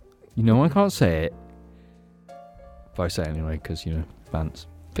 stop. I can't say it. But I say it anyway because fans.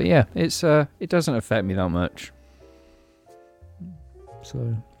 But yeah, it doesn't affect me that much.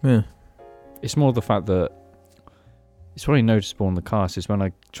 So yeah, it's more the fact that it's really noticeable in the cast is when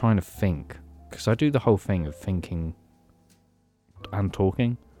I'm trying to think, because I do the whole thing of thinking and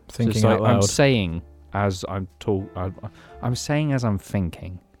talking. Thinking out loud. I'm saying as I'm I'm saying as I'm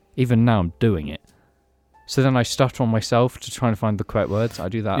thinking. Even now I'm doing it. So then I stutter on myself to try and find the correct words. I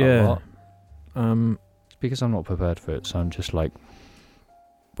do that a lot. It's because I'm not prepared for it, so I'm just like...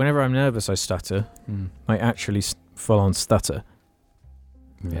 Whenever I'm nervous, I stutter. I actually full on stutter.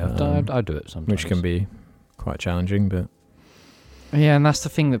 Yeah, I do it sometimes. Which can be quite challenging, but... Yeah, and that's the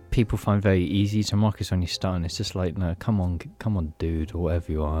thing that people find very easy to mock is when you stutter. And it's just like, no, come on, dude, or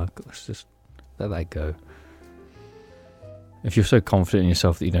whatever you are. Let's just let that go. If you're so confident in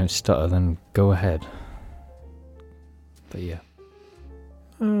yourself that you don't stutter, then go ahead. But yeah.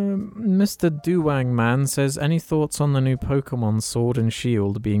 Mr. Duwang Man says, any thoughts on the new Pokemon Sword and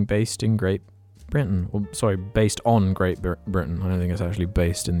Shield being based in Great Britain? Or, sorry, based on Great Britain. I don't think it's actually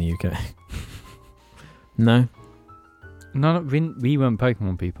based in the UK. No? No, we weren't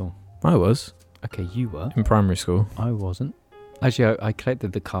Pokemon people. I was. Okay, you were. In primary school. I wasn't. Actually, I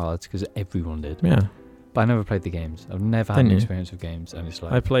collected the cards because everyone did. Yeah. But I never played the games. I've never had an experience with games, and it's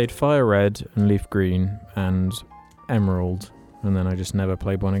like... I played Fire Red and Leaf Green and Emerald, and then I just never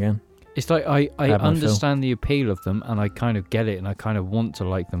played one again. It's like I understand the appeal of them, and I kind of get it, and I kind of want to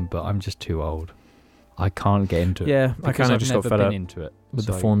like them, but I'm just too old. I can't get into it. Yeah, I kind of just got fed up into it with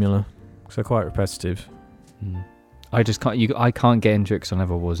the formula, because they're quite repetitive. I just can't. I can't get into it because I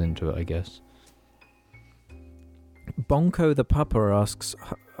never was into it, I guess. Bonko the Pupper asks,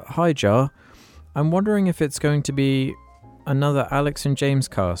 "Hi Jar, I'm wondering if it's going to be another Alex and James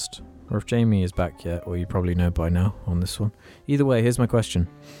cast, or if Jamie is back yet, or you probably know by now on this one. Either way, here's my question.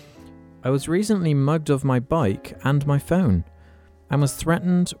 I was recently mugged of my bike and my phone, and was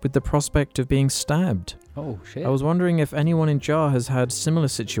threatened with the prospect of being stabbed. Oh, shit. I was wondering if anyone in Jar has had similar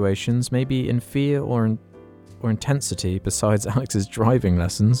situations, maybe in fear or intensity, besides Alex's driving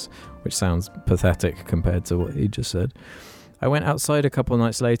lessons, which sounds pathetic compared to what he just said. I went outside a couple of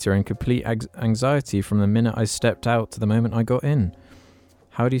nights later in complete anxiety from the minute I stepped out to the moment I got in.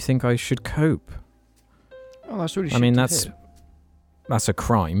 How do you think I should cope?" Oh, that's really shit. I mean, that's a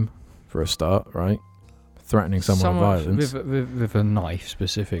crime for a start, right? Threatening someone with violence. With a knife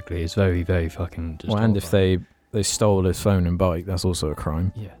specifically is very, very fucking... Well, and if they stole his phone and bike, that's also a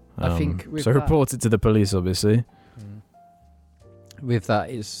crime. Yeah. I think so report it to the police, obviously. With that,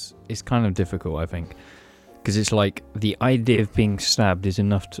 it's kind of difficult, I think. Because it's like the idea of being stabbed is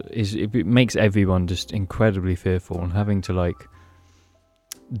enough it makes everyone just incredibly fearful, and having to like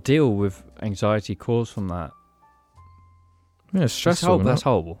deal with anxiety caused from that. Yeah, it's stressful. That's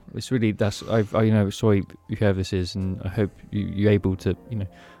horrible. It's really sorry whoever this is, and I hope you're able to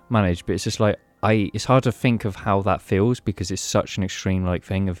manage. But it's just like it's hard to think of how that feels because it's such an extreme like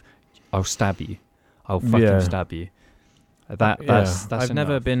thing of I'll stab you, I'll fucking stab you. That's I've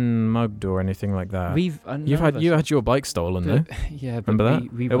never been mugged or anything like that. You had your bike stolen though. Yeah, remember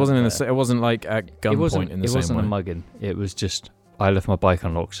that? It wasn't like at gunpoint in the same way. It wasn't a mugging. It was just I left my bike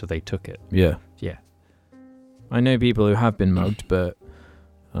unlocked, so they took it. Yeah. Yeah. I know people who have been mugged, but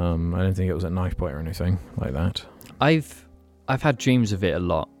I don't think it was at knife point or anything like that. I've had dreams of it a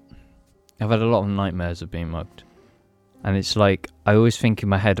lot. I've had a lot of nightmares of being mugged, and it's like I always think in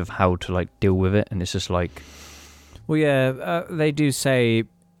my head of how to like deal with it, and it's just like. Well, yeah, they do say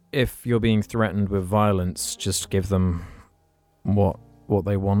if you're being threatened with violence, just give them what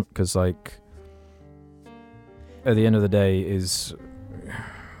they want, because like at the end of the day is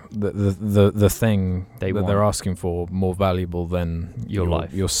the thing that they're asking for more valuable than your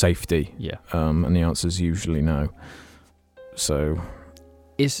life, your safety. Yeah. And the answer is usually no. So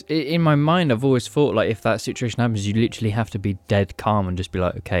it's in my mind. I've always thought like if that situation happens, you literally have to be dead calm and just be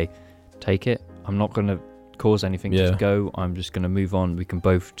like, okay, take it. I'm not gonna cause anything. Just go. I'm just going to move on. We can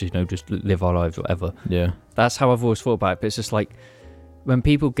both, just live our lives, whatever. Yeah. That's how I've always thought about it. But it's just like, when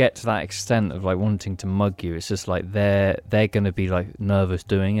people get to that extent of like wanting to mug you, it's just like they're going to be like nervous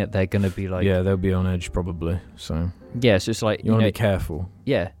doing it. They're going to be like... Yeah, they'll be on edge probably. So... Yeah, so it's like... You want to be careful.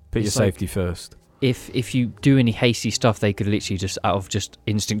 Yeah. Put your safety first. If you do any hasty stuff, they could literally just, out of just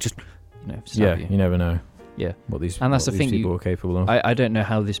instinct, just, stab you. You never know. Yeah. What these, and that's what the these thing, people are capable of. I don't know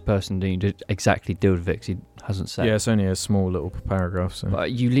how this person did exactly deal with it, because he hasn't said. Yeah, it's only a small little paragraph. So.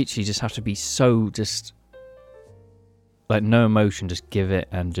 But you literally just have to be so just... Like, no emotion, just give it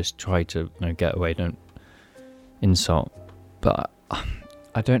and just try to get away. Don't insult. But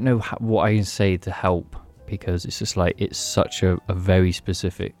I don't know what I can say to help, because it's just like, it's such a very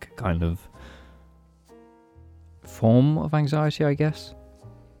specific kind of form of anxiety, I guess.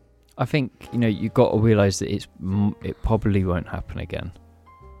 I think, you've got to realise that it probably won't happen again.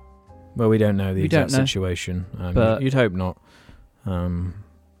 Well, we don't know the exact situation. But you'd hope not.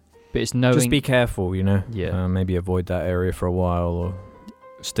 But it's knowing... Just be careful, Yeah. Maybe avoid that area for a while, or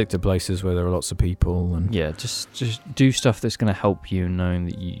stick to places where there are lots of people. And yeah, just do stuff that's going to help you, knowing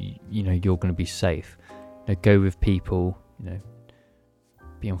that you're going to be safe. Go with people,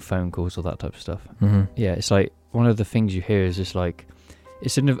 be on phone calls, all that type of stuff. Mm-hmm. Yeah, it's like one of the things you hear is just like,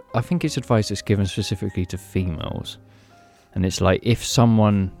 I think it's advice that's given specifically to females. And it's like, if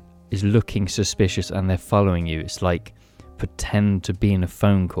someone is looking suspicious and they're following you, it's like, pretend to be in a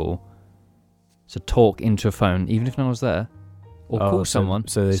phone call. So talk into a phone, even if no one's there, or call someone,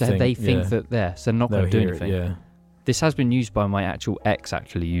 so they think that they're not going to do anything. Yeah. This has been used by my actual ex.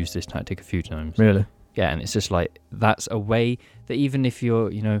 Actually, used this tactic a few times. Really? Yeah, and it's just like, that's a way that even if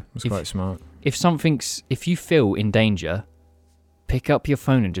you're, it's quite smart. If you feel in danger, pick up your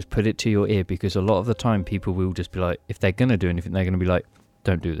phone and just put it to your ear, because a lot of the time people will just be like, if they're gonna do anything, they're gonna be like,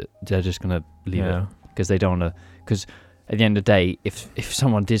 don't do that. They're just gonna leave it, because they don't want to. Because at the end of the day, if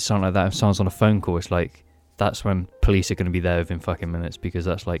someone did something like that, if someone's on a phone call, it's like, that's when police are going to be there within fucking minutes, because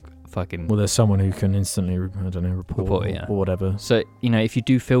that's like fucking... Well, there's someone who can instantly, report it, or whatever. So, if you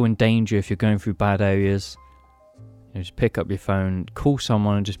do feel in danger, if you're going through bad areas, just pick up your phone, call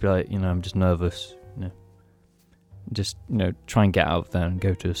someone and just be like, I'm just nervous. Just, try and get out of there and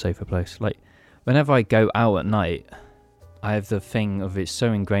go to a safer place. Like, whenever I go out at night, I have the thing of it's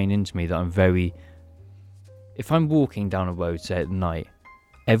so ingrained into me that I'm very... If I'm walking down a road, say at night,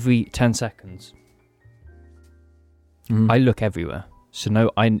 every 10 seconds, I look everywhere.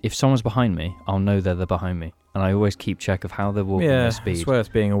 So if someone's behind me, I'll know they're behind me. And I always keep check of how they're walking, their speed. It's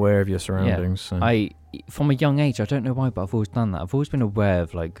worth being aware of your surroundings. Yeah. From a young age, I don't know why, but I've always done that. I've always been aware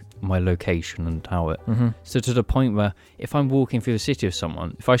of like my location and how it... Mm-hmm. So to the point where if I'm walking through the city with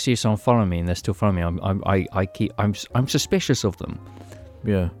someone, if I see someone following me and they're still following me, I'm suspicious of them.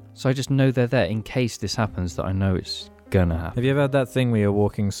 Yeah. So I just know they're there in case this happens, that I know it's gonna happen. Have you ever had that thing where you're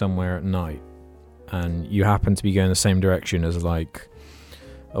walking somewhere at night and you happen to be going the same direction as like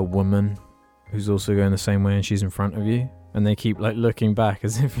a woman who's also going the same way and she's in front of you, and they keep like looking back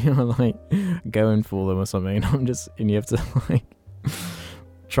as if you're like going for them or something, and you have to like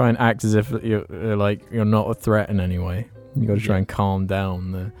try and act as if you're not a threat in any way. You got to try and calm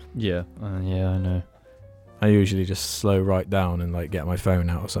down. Yeah, I know. I usually just slow right down and like get my phone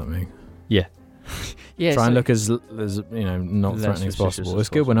out or something. Yeah. Yeah. Try and look as not threatening as possible. It's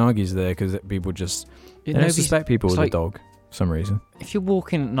good when Argy's there, because people just don't suspect people with a dog for some reason. If you're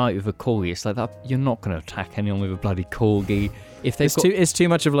walking at night with a corgi, it's like that. You're not going to attack anyone with a bloody corgi. It's too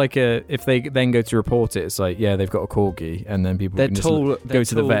much of like a. If they then go to report it, it's like, yeah, they've got a corgi, and then people can go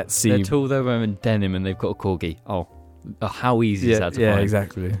to the vet. See, they're tall. They're wearing denim, and they've got a corgi. Oh, how easy is that to find? Yeah,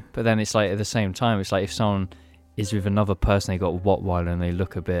 exactly. But then it's like, at the same time, it's like if someone is with another person, they got a Rottweiler and they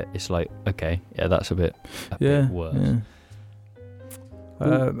look a bit, it's like, okay, yeah, that's a bit worse. Yeah.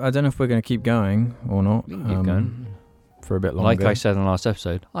 I don't know if we're going to keep going or not. We can keep going for a bit longer. Like I said in the last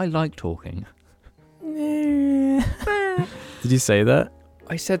episode, I like talking. Did you say that?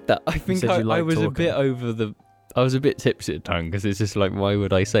 I said that. I think I was talking. A bit over the... I was a bit tipsy at the time, because it's just like, why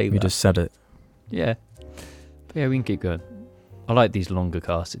would I say that? You just said it. Yeah. But yeah, we can keep going. I like these longer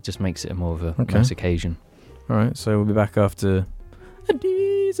casts. It just makes it more of a nice occasion. All right, so we'll be back after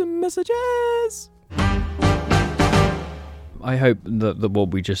these messages. I hope that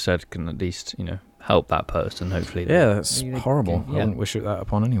what we just said can at least, help that person, hopefully. Yeah, that's horrible. I wouldn't wish that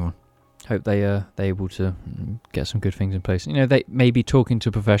upon anyone. Hope they're able to get some good things in place. They maybe talking to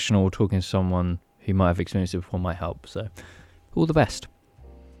a professional or talking to someone who might have experienced it before might help. So, all the best.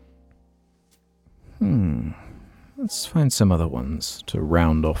 Let's find some other ones to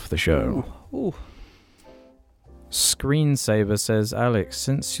round off the show. Ooh. Screensaver says, Alex,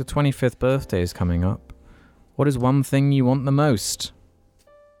 since your 25th birthday is coming up, What is one thing you want the most?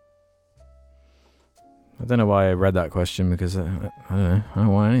 I don't know why I read that question because I don't know. I don't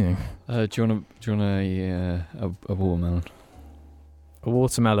want anything. Do you want a watermelon? A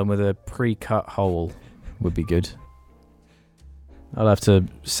watermelon with a pre-cut hole would be good. I'll have to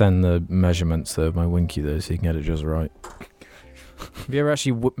send the measurements of my Winky though, so you can get it just right. Have you ever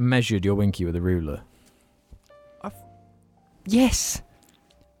actually measured your Winky with a ruler? Yes.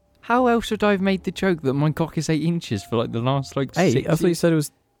 How else would I have made the joke that my cock is 8 inches for like the last 8? 6 I thought you said it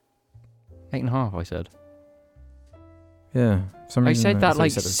was 8.5. I said. Yeah. I said that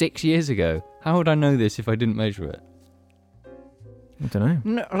like 6 years ago. How would I know this if I didn't measure it? I don't know.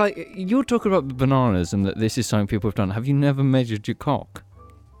 No, like you're talking about bananas and that this is something people have done. Have you never measured your cock?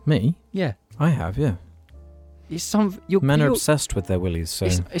 Me? Yeah. I have, yeah. It's Men are obsessed with their willies, so...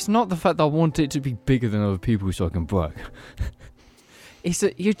 It's not the fact that I want it to be bigger than other people so I can brag. It's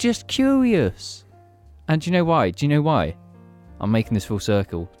that you're just curious. And do you know why? I'm making this full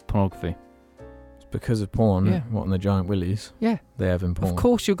circle. Pornography. It's because of porn. Yeah. What, and the giant willies? Yeah. They have in porn. Of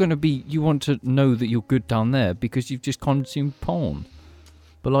course you want to know that you're good down there because you've just consumed porn.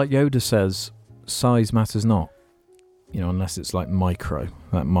 But like Yoda says, size matters not. You know, unless it's like micro.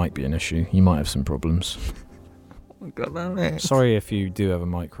 That might be an issue. You might have some problems. Sorry if you do have a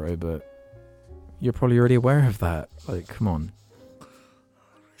micro, but you're probably already aware of that. Like, come on.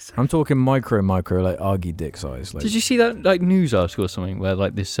 I'm talking micro, like Argy dick size. Like. Did you see that like news article or something where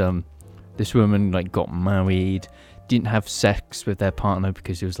like this woman like got married, didn't have sex with their partner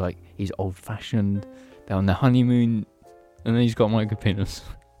because he was like he's old fashioned. They're on their honeymoon, and then he's got micro penis.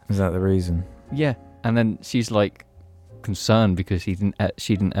 Is that the reason? Yeah, and then she's like concerned because he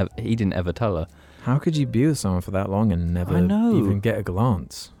didn't ever tell her. How could you be with someone for that long and never even get a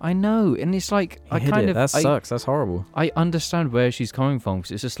glance? I know, and it's like that sucks. That's horrible. I understand where she's coming from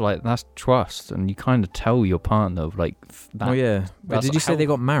because it's just like that's trust, and you kind of tell your partner like that. Oh yeah, but did you say they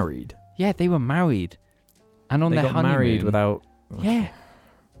got married? Yeah, they were married, and on their honeymoon. They got married without. Yeah,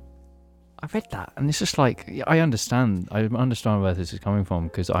 I read that, and it's just like I understand where this is coming from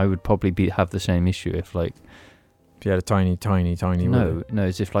because I would probably have the same issue if like. If you had a tiny. No,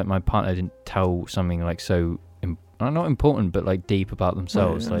 it's if like my partner didn't tell something like so, not important, but like deep about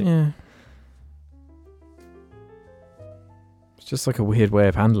themselves. Yeah. It's just like a weird way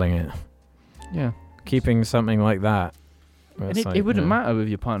of handling it. Yeah. Keeping something like that. And it wouldn't matter with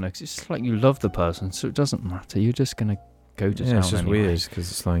your partner because it's like you love the person, so it doesn't matter. You're just going to go to town. It's just anyway. weird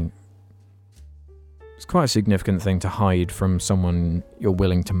because it's like. It's quite a significant thing to hide from someone you're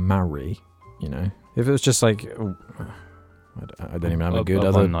willing to marry, you know? If it was just like, I don't even have a good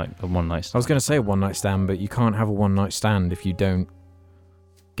other... one night stand. I was going to say a one-night stand, but you can't have a one-night stand if you don't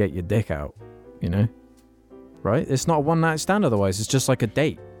get your dick out, you know? Right? It's not a one-night stand otherwise. It's just like a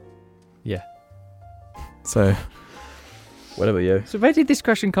date. Yeah. So, whatever, yo. So where did this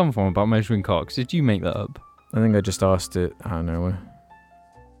question come from about measuring cocks? Did you make that up? I think I just asked it out of nowhere.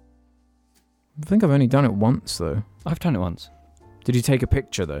 I think I've only done it once, though. I've done it once. Did you take a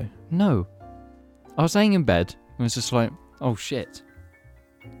picture, though? No. I was laying in bed, and it's just like, oh shit.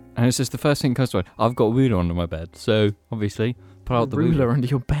 And it's just the first thing that comes to mind. I've got a ruler under my bed, so obviously, pull out the ruler. Under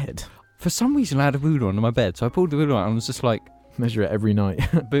your bed? For some reason, I had a ruler under my bed, so I pulled the ruler out and was just like... Measure it every night.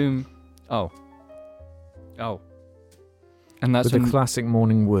 Boom. Oh. And that's with the classic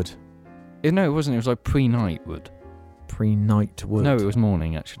morning wood. No, it wasn't. It was like pre-night wood. Pre-night wood? No, it was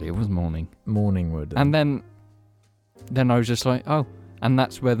morning, actually. It was morning. Morning wood. And then I was just like, oh. And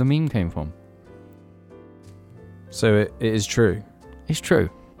that's where the meme came from. So it is true. It's true.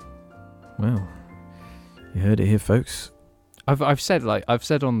 Well, you heard it here, folks. I've said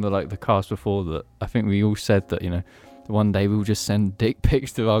on the cast before that I think we all said that, you know, one day we'll just send dick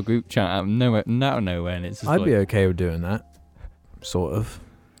pics to our group chat out of nowhere, and it's just I'd be okay with doing that, sort of.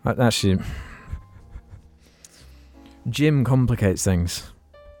 Actually, Jim complicates things.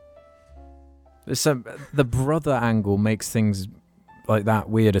 The brother angle makes things like that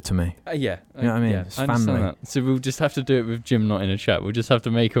weirder to me. Yeah. You know what I mean? Yeah, it's I family. understand that. So we'll just have to do it with Jim not in a chat. We'll just have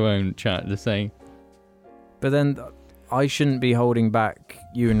to make our own chat just saying. But then I shouldn't be holding back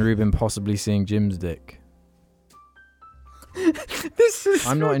you and Ruben possibly seeing Jim's dick.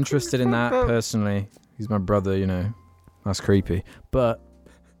 I'm not interested in that personally. He's my brother, you know. That's creepy. But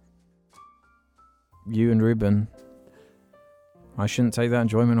you and Ruben, I shouldn't take that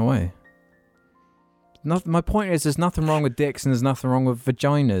enjoyment away. My point is, there's nothing wrong with dicks and there's nothing wrong with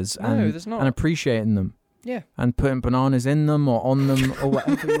vaginas. There's not. And appreciating them. Yeah. And putting bananas in them or on them or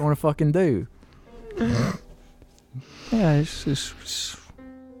whatever you want to fucking do. Yeah, it's...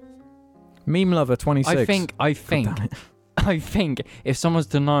 Meme lover 26. I think if someone's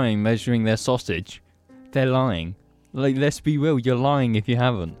denying measuring their sausage, they're lying. Like, let's be real, you're lying if you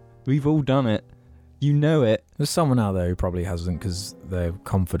haven't. We've all done it. You know it. There's someone out there who probably hasn't because they're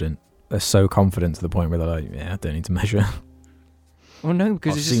confident. They're so confident to the point where they're like, yeah, I don't need to measure. Well, no,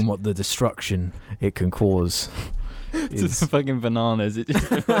 because I've seen what the destruction it can cause. It's fucking bananas. It just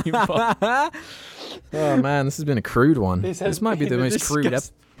Oh man, this has been a crude one. This might be the most crude.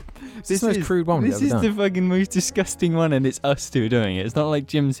 This is the most crude one we've ever done. This is the fucking most disgusting one, and it's us two doing it. It's not like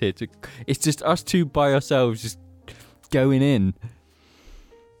Jim's here it's just us two by ourselves, just going in.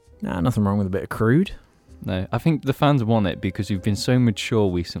 Nah, nothing wrong with a bit of crude. No, I think the fans want it because we've been so mature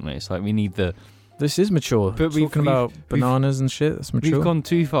recently. It's like we need the. This is mature. But we're talking about bananas and shit. That's mature. We've gone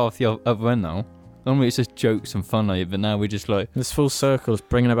too far off the other end now. Normally it's just jokes and fun, but now we're just like this full circle is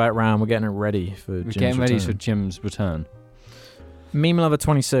bringing it back round. We're getting it ready for. Jim's return. Meme Lover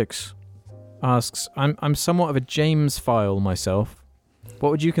 26 asks, "I'm somewhat of a James file myself. What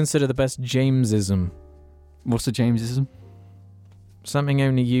would you consider the best Jamesism? What's the Jamesism? Something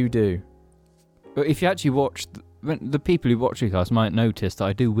only you do." But if you actually watch, the people who watch Recast might notice that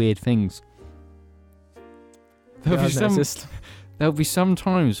I do weird things. There'll be some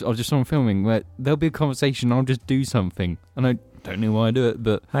times I'll just on filming where there'll be a conversation, I'll just do something, and I don't know why I do it,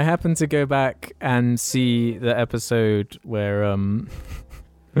 but I happened to go back and see the episode where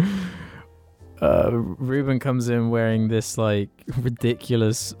Ruben comes in wearing this like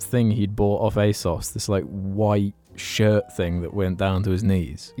ridiculous thing he'd bought off ASOS, this like white shirt thing that went down to his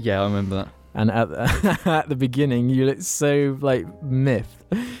knees. Yeah, I remember that. And at the beginning, you look so like miffed.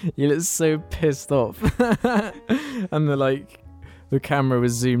 You look so pissed off, and the camera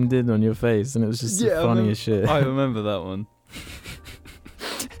was zoomed in on your face, and it was just the funniest shit. I remember that one.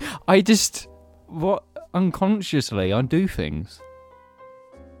 Unconsciously, I do things.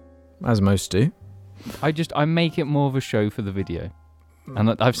 As most do. I make it more of a show for the video.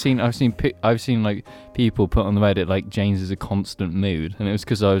 And I've seen like people put on the Reddit like James is a constant mood, and it was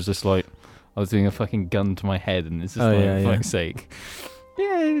because I was just like I was doing a fucking gun to my head, and it's just for fuck's sake.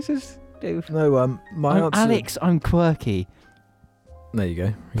 Yeah, it's just no. I'm answer. Alex, I'm quirky. There you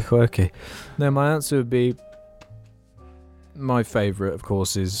go. You're quirky. No, my answer would be my favourite, of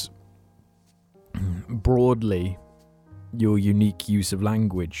course, is broadly your unique use of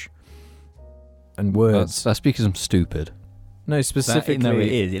language and words. That's because I'm stupid. No, specifically... No, it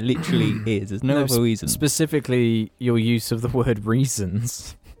is. It literally is. There's no other reason. Specifically, your use of the word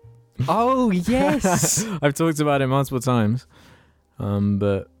reasons. Oh, yes! I've talked about it multiple times.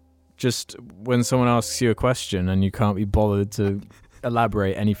 But just when someone asks you a question and you can't be bothered to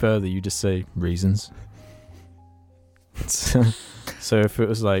elaborate any further, you just say, reasons. So if it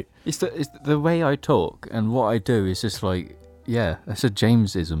was like... It's the way I talk and what I do is just like, yeah, that's a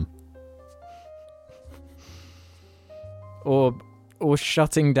Jamesism. Or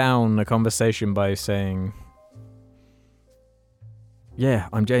shutting down a conversation by saying, yeah,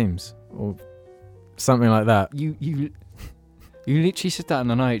 I'm James, or something like that. You literally said that in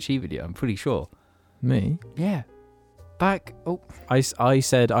an IHE video, I'm pretty sure. Me? Yeah. I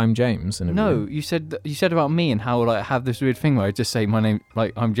said I'm James in a video. You said about me and how like I have this weird thing where I just say my name,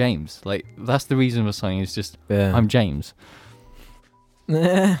 like I'm James. Like that's the reason for saying it's just I'm James.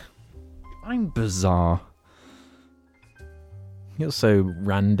 I'm bizarre. You're so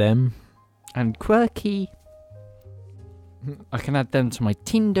random. And quirky. I can add them to my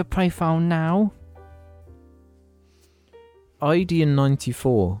Tinder profile now. Idian94,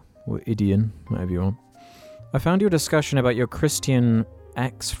 or Idian, whatever you want. I found your discussion about your Christian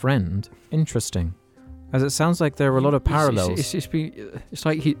ex-friend interesting, as it sounds like there are a lot of parallels. It's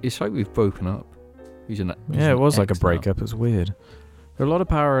like we've broken up. It was like a breakup. It's weird. There are a lot of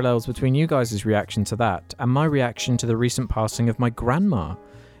parallels between you guys' reaction to that and my reaction to the recent passing of my grandma.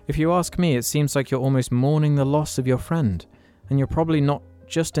 If you ask me, it seems like you're almost mourning the loss of your friend, and you're probably not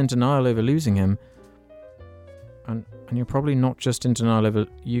just in denial over losing him, and you're probably not just in denial over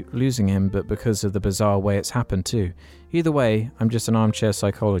losing him, but because of the bizarre way it's happened too. Either way, I'm just an armchair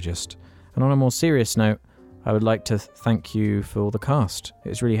psychologist. And on a more serious note, I would like to thank you for all the cast.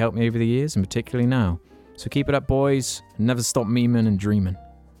 It's really helped me over the years, and particularly now. So keep it up, boys, and never stop memeing and dreaming.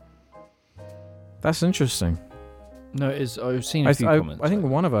 That's interesting. No, it is. I've seen a few comments. I think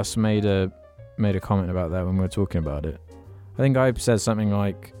one of us made a comment about that when we were talking about it. I think I said something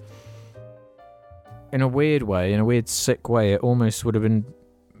like, in a weird way, in a weird sick way, it almost would have been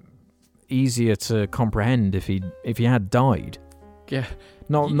easier to comprehend if he had died. Yeah.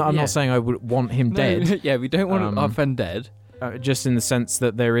 I'm not saying I would want him dead. Yeah, we don't want our friend dead. Just in the sense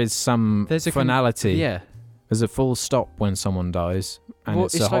that there is some finality. There's a full stop when someone dies, and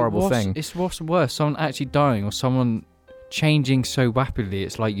it's a horrible thing. It's what's worse, someone actually dying or someone changing so rapidly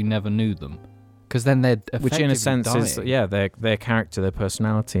it's like you never knew them. because then they're which in a sense dying. is their character, their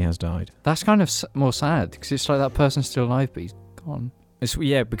personality has died. That's kind of more sad because it's like that person's still alive but he's gone.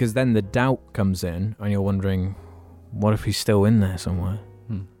 Because then the doubt comes in and you're wondering, what if he's still in there somewhere?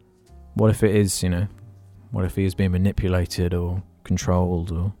 What if it is, what if he is being manipulated or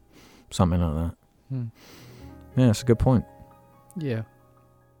controlled or something like that? Yeah, that's a good point. Yeah.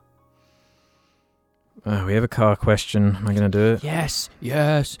 We have a car question. Am I going to do it? Yes. You're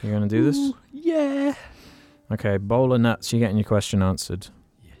going to do this? Yeah. Okay, bowl of nuts. You're getting your question answered.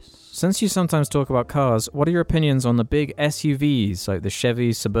 Yes. Since you sometimes talk about cars, what are your opinions on the big SUVs like the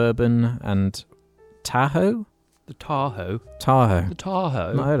Chevy Suburban and Tahoe? The Tahoe. The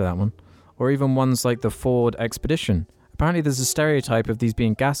Tahoe. Not heard of that one. Or even ones like the Ford Expedition. Apparently there's a stereotype of these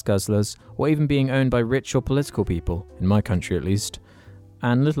being gas guzzlers or even being owned by rich or political people, in my country at least.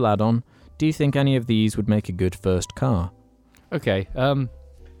 And little add-on, do you think any of these would make a good first car? Okay,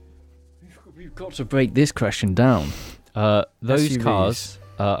 we've got to break this question down. Those SUVs. cars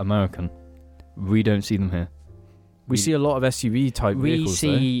are American. We don't see them here. We see a lot of SUV type vehicles. We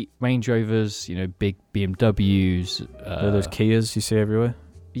see Range Rovers, big BMWs. Those Kias you see everywhere.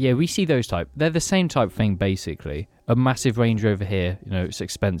 Yeah, we see those type. They're the same type thing, basically. A massive Range Rover here, it's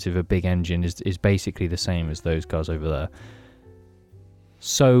expensive. A big engine is basically the same as those cars over there.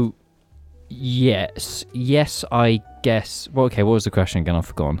 So, yes, I guess. Well, okay, what was the question again? I've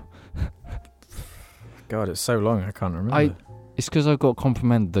forgotten. God, it's so long, I can't remember. It's because I've got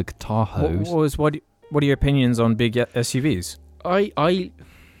complimented the Tahoes. What are your opinions on big SUVs? I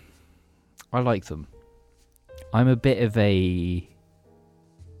like them. I'm a bit of a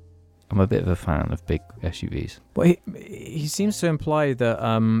fan of big SUVs. Well, he seems to imply that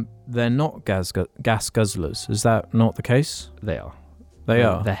they're not gas guzzlers. Is that not the case? They are. They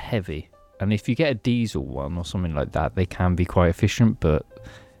are. They're heavy. And if you get a diesel one or something like that, they can be quite efficient, but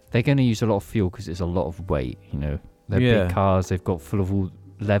they're going to use a lot of fuel because it's a lot of weight, They're big cars. They've got full of all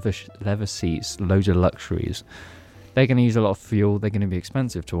leather seats, loads of luxuries. They're going to use a lot of fuel. They're going to be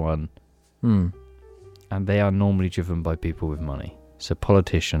expensive to run. And they are normally driven by people with money. So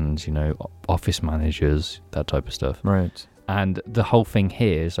politicians, office managers, that type of stuff. Right. And the whole thing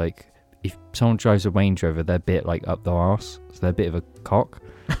here is like, if someone drives a Range Rover, they're a bit like up their arse. So they're a bit of a cock.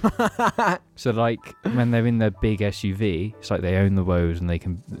 So like when they're in their big SUV, it's like they own the road and they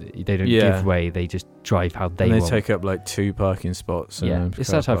don't give way. They just drive how they want. They take up like 2 parking spots. Yeah, it's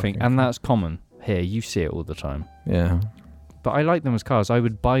that type of thing. And that's common here. You see it all the time. Yeah. But I like them as cars. I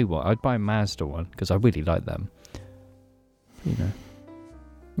would buy one. I'd buy a Mazda one because I really like them.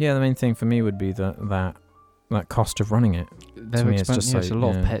 Yeah, the main thing for me would be that cost of running it. They're expensive. It's a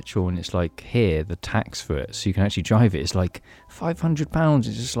lot of petrol, and it's like here the tax for it, so you can actually drive it. It's like £500.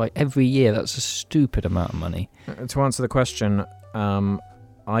 It's just like every year. That's a stupid amount of money. To answer the question,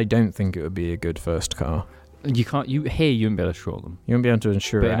 I don't think it would be a good first car. You can't. You wouldn't be able to insure them. You wouldn't be able to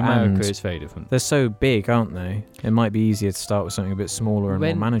insure but it. But in America, it's very different. They're so big, aren't they? It might be easier to start with something a bit smaller and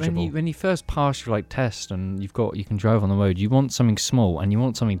more manageable. When you first pass your test and you can drive on the road, you want something small and you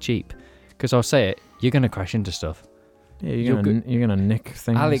want something cheap. Because I'll say it, you're going to crash into stuff. Yeah, you're gonna nick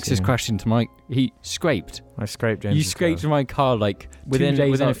things. Alex has crashed into he scraped. I scraped James' You scraped my car like within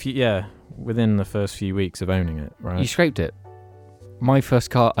 2 days within the first few weeks of owning it, right? You scraped it. My first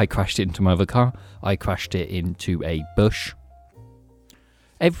car, I crashed it into my other car. I crashed it into a bush.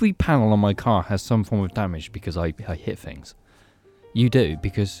 Every panel on my car has some form of damage because I hit things. You do,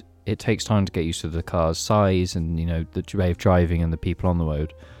 because it takes time to get used to the car's size and, the way of driving and the people on the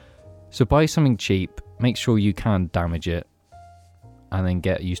road. So buy something cheap, make sure you can damage it, and then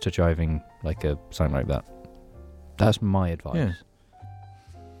get used to driving something like that. That's my advice. Yeah.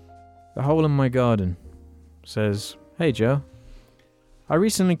 The Hole in My Garden says, "Hey Joe, I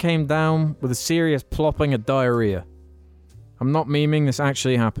recently came down with a serious plopping of diarrhea. I'm not memeing, this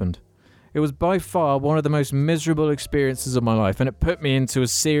actually happened. It was by far one of the most miserable experiences of my life, and it put me into a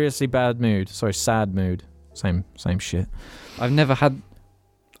seriously sad mood. Same shit. I've never had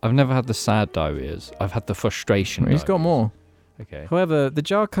the sad diarrheas. I've had the frustration. He's got more. Okay. However, the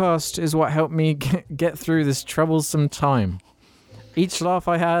Jarcast is what helped me get through this troublesome time. Each laugh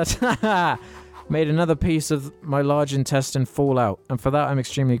I had made another piece of my large intestine fall out, and for that I'm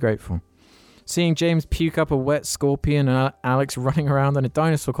extremely grateful. Seeing James puke up a wet scorpion and Alex running around in a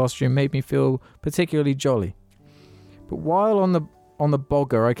dinosaur costume made me feel particularly jolly. But while on the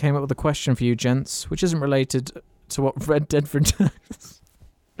bogger, I came up with a question for you gents, which isn't related to what Red Dead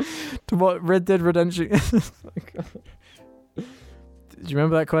Redemption... Do you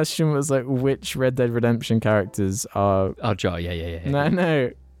remember that question? It was like, which Red Dead Redemption characters are... Oh, Joe, yeah.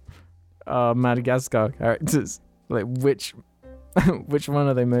 No. Madagascar characters. Like, which one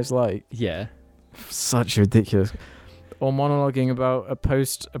are they most like? Yeah. Such ridiculous. Or monologuing about a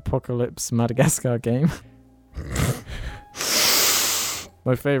post-apocalypse Madagascar game.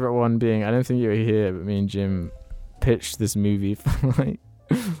 My favourite one being, I don't think you were here, but me and Jim pitched this movie for like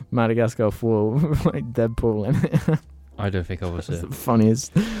Madagascar 4 with like Deadpool in it. I don't think I was That's the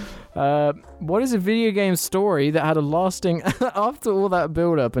funniest. What is a video game story that had a lasting... after all that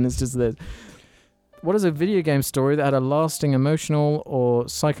build-up, and it's just this... What is a video game story that had a lasting emotional or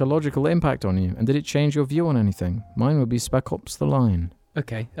psychological impact on you? And did it change your view on anything? Mine would be Spec Ops: The Line.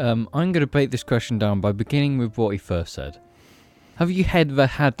 Okay, I'm going to break this question down by beginning with what he first said. Have you ever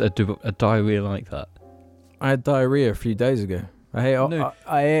had a diarrhea like that? I had diarrhea a few days ago. I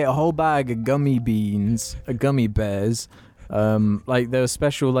ate a whole bag of gummy bears. Like there were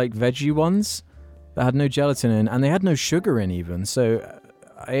special like veggie ones that had no gelatin in, and they had no sugar in even. So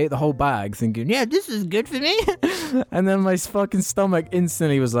I ate the whole bag thinking, yeah, this is good for me. And then my fucking stomach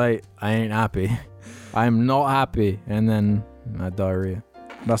instantly was like, I ain't happy. I'm not happy. And then I had diarrhea.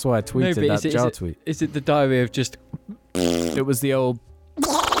 That's why I tweeted that jar tweet. Is it the diarrhea of just... It was the old...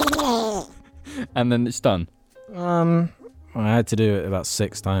 and then it's done? I had to do it about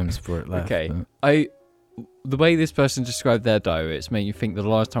 6 times before it left. Okay. But... The way this person described their diarrhea, it's made you think the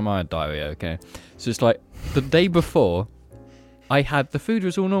last time I had diarrhea, okay? So it's like, the day before... the food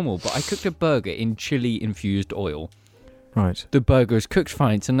was all normal, but I cooked a burger in chili-infused oil. Right. The burger was cooked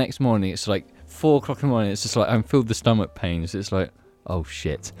fine, so the next morning, it's like 4 o'clock in the morning, it's just like, I'm filled with stomach pains. It's like, oh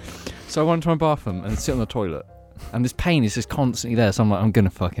shit. So I went to my bathroom and sit on the toilet, and this pain is just constantly there, so I'm like, I'm gonna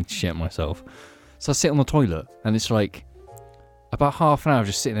fucking shit myself. So I sit on the toilet, and it's like, about half an hour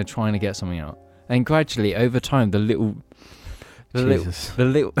just sitting there trying to get something out. And gradually, over time, the little,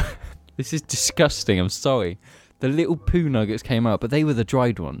 this is disgusting, I'm sorry. The little poo nuggets came out, but they were the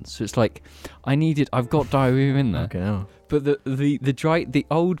dried ones. So it's like, I've got diarrhea in there. Okay, no. But the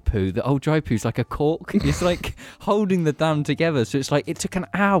old dry poo is like a cork. It's like holding the dam together. So it's like, it took an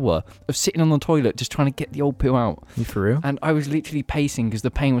hour of sitting on the toilet just trying to get the old poo out. You for real? And I was literally pacing because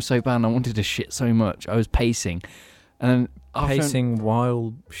the pain was so bad and I wanted to shit so much. I was pacing. And pacing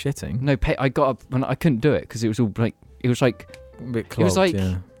while shitting? No, I got up and I couldn't do it because it was all like, a bit clogged, it was like,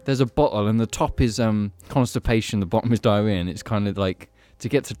 yeah. There's a bottle and the top is constipation, the bottom is diarrhea, and it's kind of like, to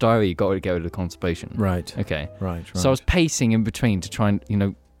get to diarrhea, you got to go to the constipation. Right. Okay. Right. So I was pacing in between to try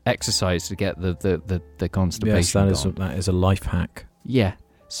and, exercise to get the constipation. Yes, that is a life hack. Yeah.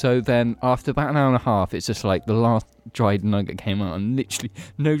 So then after about an hour and a half, it's just like the last dried nugget came out, and literally,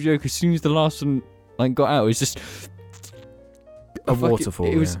 no joke, as soon as the last one got out, it was just... A waterfall.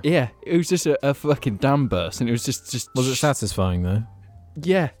 It was, yeah. It was just a fucking dam burst, and it was just... Was it satisfying though?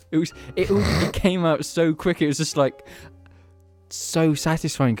 Yeah, it came out so quick. It was just like so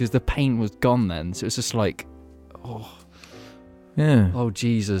satisfying because the pain was gone then. So it was just like,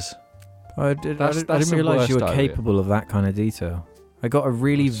 Jesus. I didn't realise you were capable of that kind of detail. I got a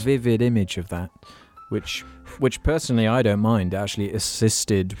really vivid image of that, which personally I don't mind. It actually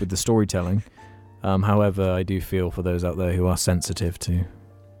assisted with the storytelling. However, I do feel for those out there who are sensitive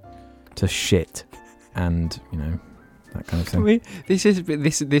to shit and that kind of thing. I mean,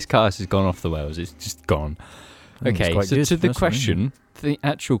 this cast has gone off the rails. It's just gone. Okay, so to the question, the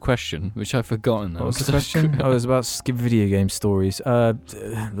actual question, which I've forgotten. What was the question? I was about skip video game stories.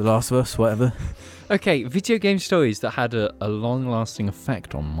 The Last of Us, whatever. Okay, video game stories that had a long-lasting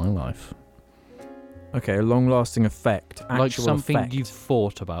effect on my life. Okay, a long-lasting effect. Actual like something effect. you've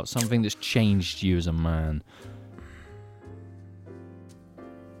thought about, something that's changed you as a man.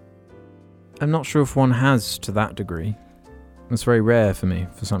 I'm not sure if one has to that degree. It's very rare for me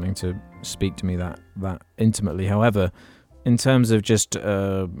for something to speak to me that intimately. However, in terms of just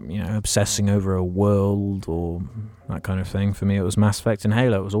obsessing over a world or that kind of thing, for me it was Mass Effect and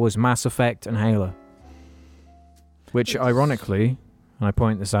Halo. It was always Mass Effect and Halo. Which ironically, and I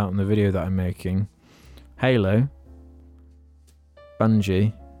point this out in the video that I'm making, Halo,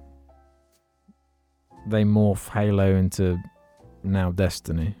 Bungie, they morph Halo into now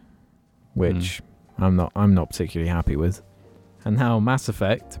Destiny. Which I'm not particularly happy with. And now Mass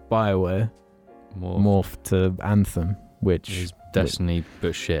Effect, BioWare, morphed to Anthem, which is Destiny,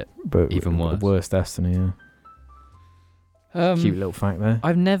 but shit. But even worse. Worse Destiny, yeah. Cute little fact there.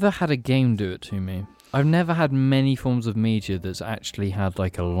 I've never had a game do it to me. I've never had many forms of media that's actually had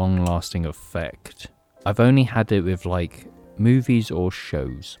like a long-lasting effect. I've only had it with like movies or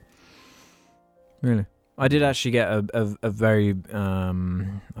shows. Really? I did actually get a very I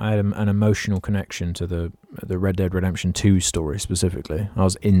had an emotional connection to the Red Dead Redemption 2 story specifically. I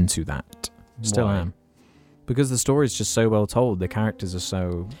was into that. Still am. Because the story's just so well told. The characters are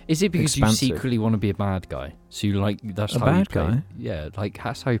so Is it because expansive. you secretly want to be a bad guy? So you like that's A how you bad play? guy? Yeah, like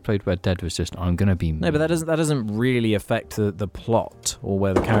that's how you played Red Dead. Was just I'm gonna be. No, but that doesn't really affect the plot or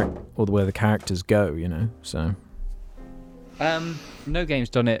where the characters go. You know, so. No game's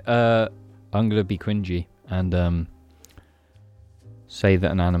done it. I'm gonna be cringy and say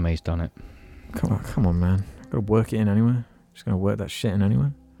that an anime's done it. Come on, man. Gotta work it in anyway. Just gonna work that shit in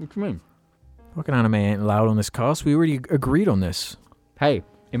anyway. What do you mean? Fucking anime ain't allowed on this cast. We already agreed on this. Hey,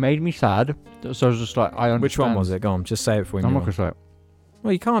 it made me sad. So I was just like, I understand. Which one was it? Go on, just say it for me. I'm not gonna say it.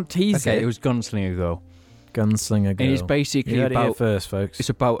 Well, you can't tease Okay, it. it was Gunslinger Girl. Gunslinger Girl. And it's basically you heard it here about first, folks. It's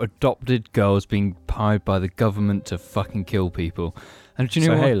about adopted girls being hired by the government to fucking kill people. And do you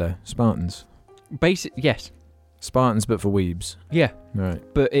know so what? Halo, Spartans. Yes. Spartans, but for weebs. Yeah. Right.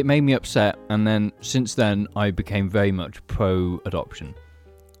 But it made me upset, and then since then I became very much pro-adoption.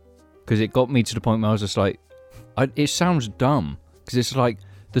 Because it got me to the point where I was just like, it sounds dumb. Because it's like,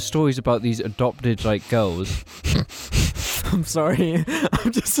 the stories about these adopted, like, girls. I'm sorry.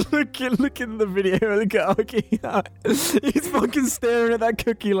 I'm just looking at the video. Look at Arky. He's fucking staring at that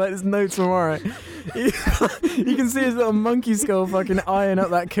cookie like there's no tomorrow. You can see his little monkey skull fucking eyeing up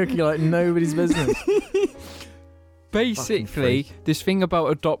that cookie like nobody's business. Basically, this thing about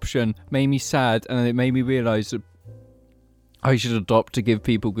adoption made me sad, and it made me realise that I should adopt to give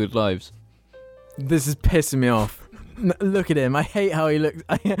people good lives. This is pissing me off. Look at him. I hate how he looks.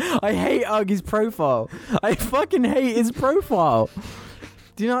 I hate Argy's profile. I fucking hate his profile.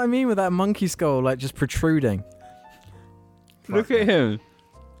 Do you know what I mean with that monkey skull like just protruding? Look at him.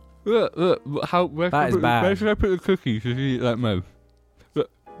 Look. That is bad. Where should I put the cookies if you eat that mouth?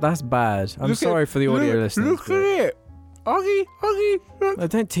 That's bad. I'm sorry for the audio listeners. Look at it. Argy. No,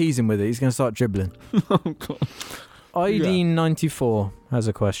 don't tease him with it. He's going to start dribbling. Oh, God. ID94 has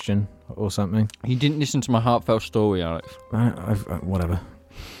a question or something. You didn't listen to my heartfelt story, Alex. Whatever.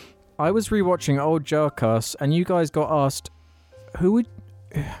 I was rewatching old Jarcast and you guys got asked, would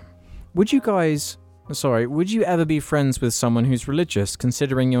you ever be friends with someone who's religious,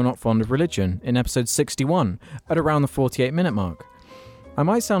 considering you're not fond of religion, in episode 61, at around the 48-minute mark? I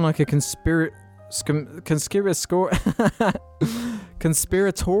might sound like a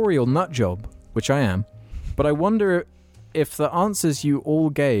conspiratorial nut job, which I am, but I wonder if the answers you all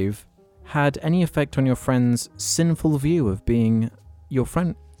gave had any effect on your friend's sinful view of being your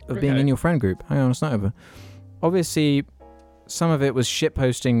friend, being in your friend group. Hang on, it's not over. Obviously, some of it was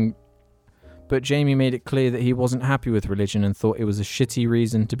shitposting, but Jamie made it clear that he wasn't happy with religion and thought it was a shitty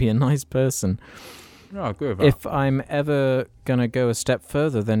reason to be a nice person. No, I agree with that. If I'm ever gonna go a step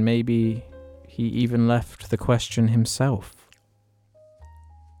further, then maybe he even left the question himself.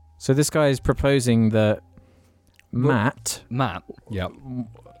 So this guy is proposing that Matt, yeah,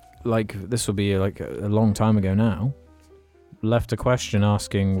 like this will be like a long time ago now, left a question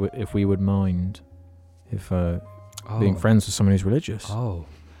asking if we would mind if being friends with someone who's religious.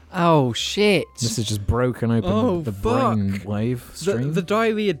 Oh shit! This is just broken open the brain wave stream. The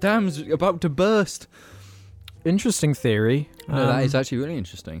diarrhea dam's about to burst. Interesting theory. No, that is actually really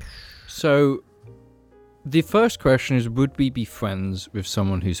interesting. So, the first question is: would we be friends with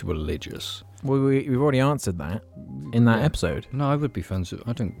someone who's religious? Well, we've already answered that in that episode. No, I would be friends with.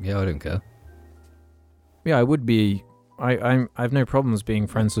 I don't care. Yeah, I would be. I have no problems being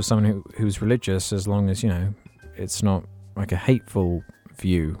friends with someone who's religious, as long as it's not like a hateful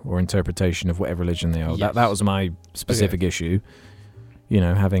view or interpretation of whatever religion they are. Yes. That was my specific issue.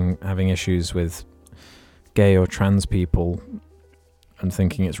 Having issues with gay or trans people and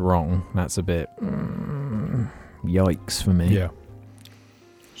thinking it's wrong. That's a bit yikes for me. Yeah.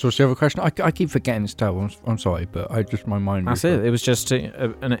 So what's the other question? I keep forgetting it's tell. I'm sorry, but my mind. That's it. It was just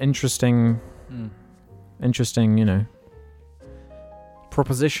an interesting,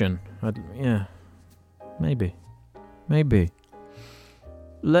 proposition. Maybe.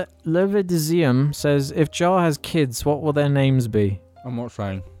 Levidizium says, if Jar has kids, what will their names be? I'm not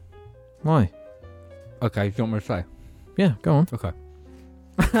saying. Why? Okay, do you want me to say? Yeah, go on. Okay.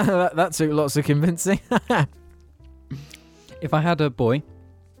 that took lots of convincing. If I had a boy,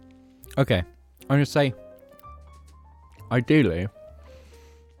 okay, I'm going to say, ideally,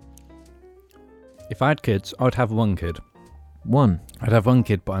 if I had kids, I would have one kid. One? I'd have one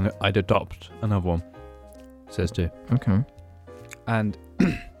kid, but I'd adopt another one. Says two. Okay. And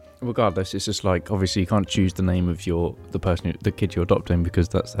regardless, it's just like, obviously you can't choose the name of the kid you're adopting because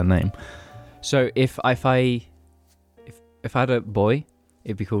that's their name. So if I had a boy,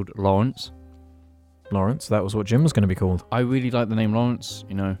 it'd be called Lawrence. Lawrence, that was what Jim was going to be called. I really like the name Lawrence.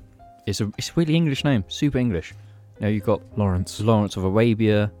 It's a really English name, super English. You've got Lawrence of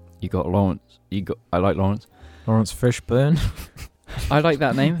Arabia. You got Lawrence. I like Lawrence. Lawrence Fishburne. I like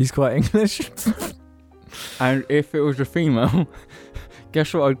that name. He's quite English. And if it was a female,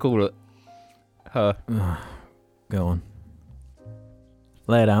 guess what I'd call it? Her. Go on.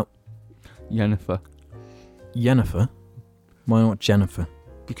 Lay it out. Jennifer. Jennifer? Why not Jennifer?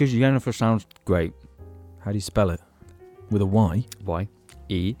 Because Jennifer sounds great. How do you spell it? With a Y?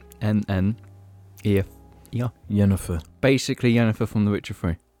 Y-E-N-N-E-F. Yeah. Jennifer. Basically Jennifer from The Witcher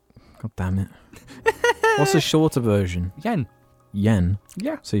 3. God damn it. What's the shorter version? Yen. Yen?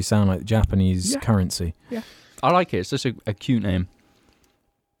 Yeah. So you sound like Japanese currency. Yeah. I like it. It's just a cute name.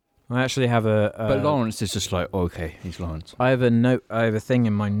 I actually have but Lawrence is just like, oh, okay, he's Lawrence. I have a thing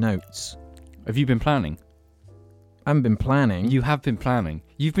in my notes. Have you been planning? I haven't been planning. You have been planning.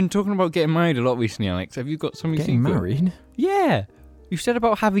 You've been talking about getting married a lot recently, Alex. Have you got something Getting married? Yeah. You've said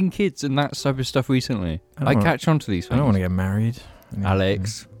about having kids and that type of stuff recently. I catch on to these things. I don't want to get married.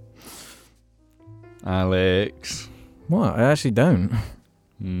 Alex. What? I actually don't.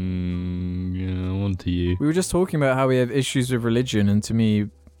 Yeah, on to you. We were just talking about how we have issues with religion, and to me,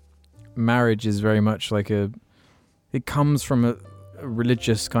 marriage is very much like it comes from a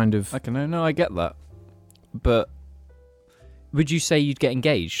religious kind of... Okay, no, I get that. But would you say you'd get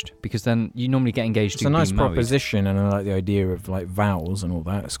engaged? Because then you normally get engaged. It's a nice proposition, and I like the idea of like vows and all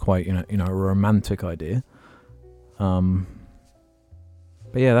that. It's quite a romantic idea.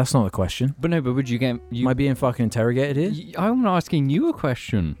 But yeah, that's not the question. But would you get... Am I being fucking interrogated here? I'm asking you a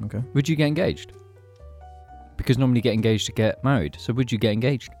question. Okay. Would you get engaged? Because normally you get engaged to get married. So would you get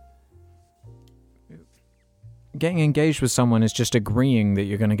engaged? Getting engaged with someone is just agreeing that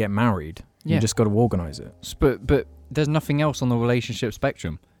you're going to get married. Yeah. You just got to organise it. But there's nothing else on the relationship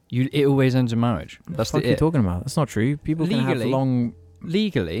spectrum. It always ends in marriage. That's what are you talking about? That's not true. People can have long...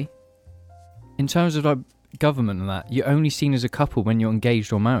 Legally, in terms of like government and that, you're only seen as a couple when you're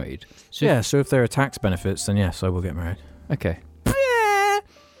engaged or married. So so if there are tax benefits, then yes, I will get married. Okay. Do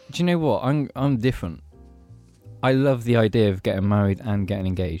you know what? I'm different. I love the idea of getting married and getting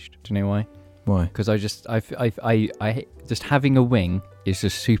engaged. Do you know why? Why? Because I just having a wing is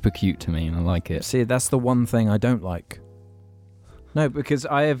just super cute to me, and I like it. See, that's the one thing I don't like. No, because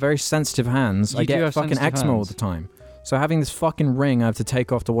I have very sensitive hands. I get fucking eczema all the time. So having this fucking ring I have to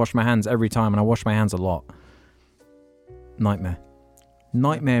take off to wash my hands every time, and I wash my hands a lot. Nightmare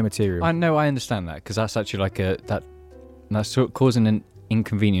material. I know, I understand that, because that's actually like that's sort of causing an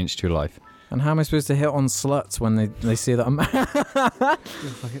inconvenience to your life. And how am I supposed to hit on sluts when they see that I'm...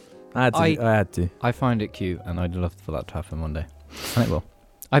 I had to. I find it cute, and I'd love for that to happen one day. And it will.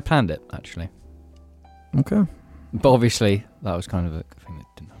 I planned it, actually. Okay. But obviously, that was kind of a thing that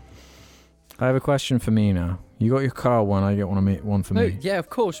didn't happen. I have a question for me now. You got your car one, I get one for me. Yeah, of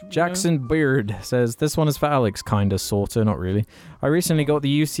course. Jackson Beard says, this one is for Alex, kinda, sorta, not really. I recently got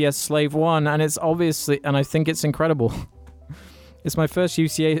the UCS Slave 1, and I think it's incredible. It's my first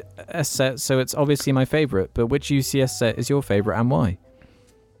UCS set, so it's obviously my favourite, but which UCS set is your favourite and why?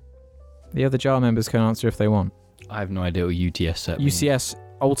 The other JAR members can answer if they want. I have no idea what UTS set means. UCS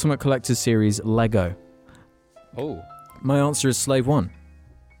Ultimate Collector's Series Lego. Oh. My answer is Slave 1.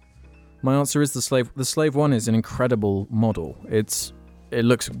 My answer is the Slave. The Slave 1 is an incredible model. It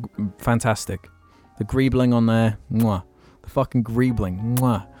looks fantastic. The greebling on there, mwah. The fucking greebling,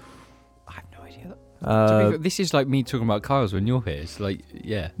 mwah. I have no idea. This is like me talking about cars when you're here. It's like,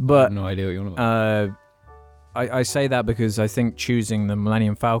 yeah, but I have no idea what you're on about. I say that because I think choosing the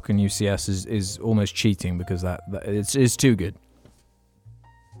Millennium Falcon UCS is almost cheating, because that it's too good.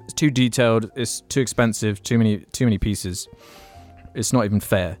 It's too detailed. It's too expensive. Too many pieces. It's not even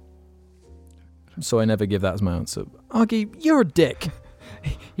fair. So I never give that as my answer. Augie, you're a dick.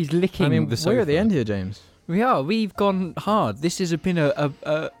 He's licking the sofa. We're at the end here, James. We are. We've gone hard. This has been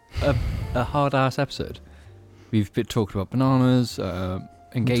a hard ass episode. We've talked about bananas, engagement.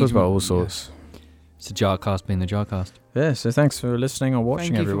 We've talked about all sorts. Yeah. It's the Jarcast being the Jarcast. Yeah, so thanks for listening or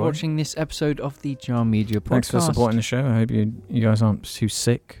watching, everyone. Thank you for watching this episode of the Jar Media Podcast. Thanks for supporting the show. I hope you guys aren't too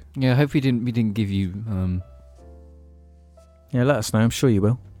sick. Yeah, I hope we didn't give you... Yeah, let us know. I'm sure you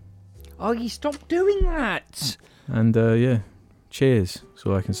will. Oh, you stop doing that! And, yeah, cheers. That's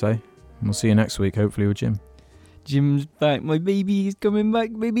all I can say. And we'll see you next week, hopefully with Jim. Jim's back. My baby is coming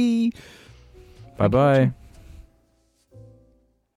back, baby. Bye-bye.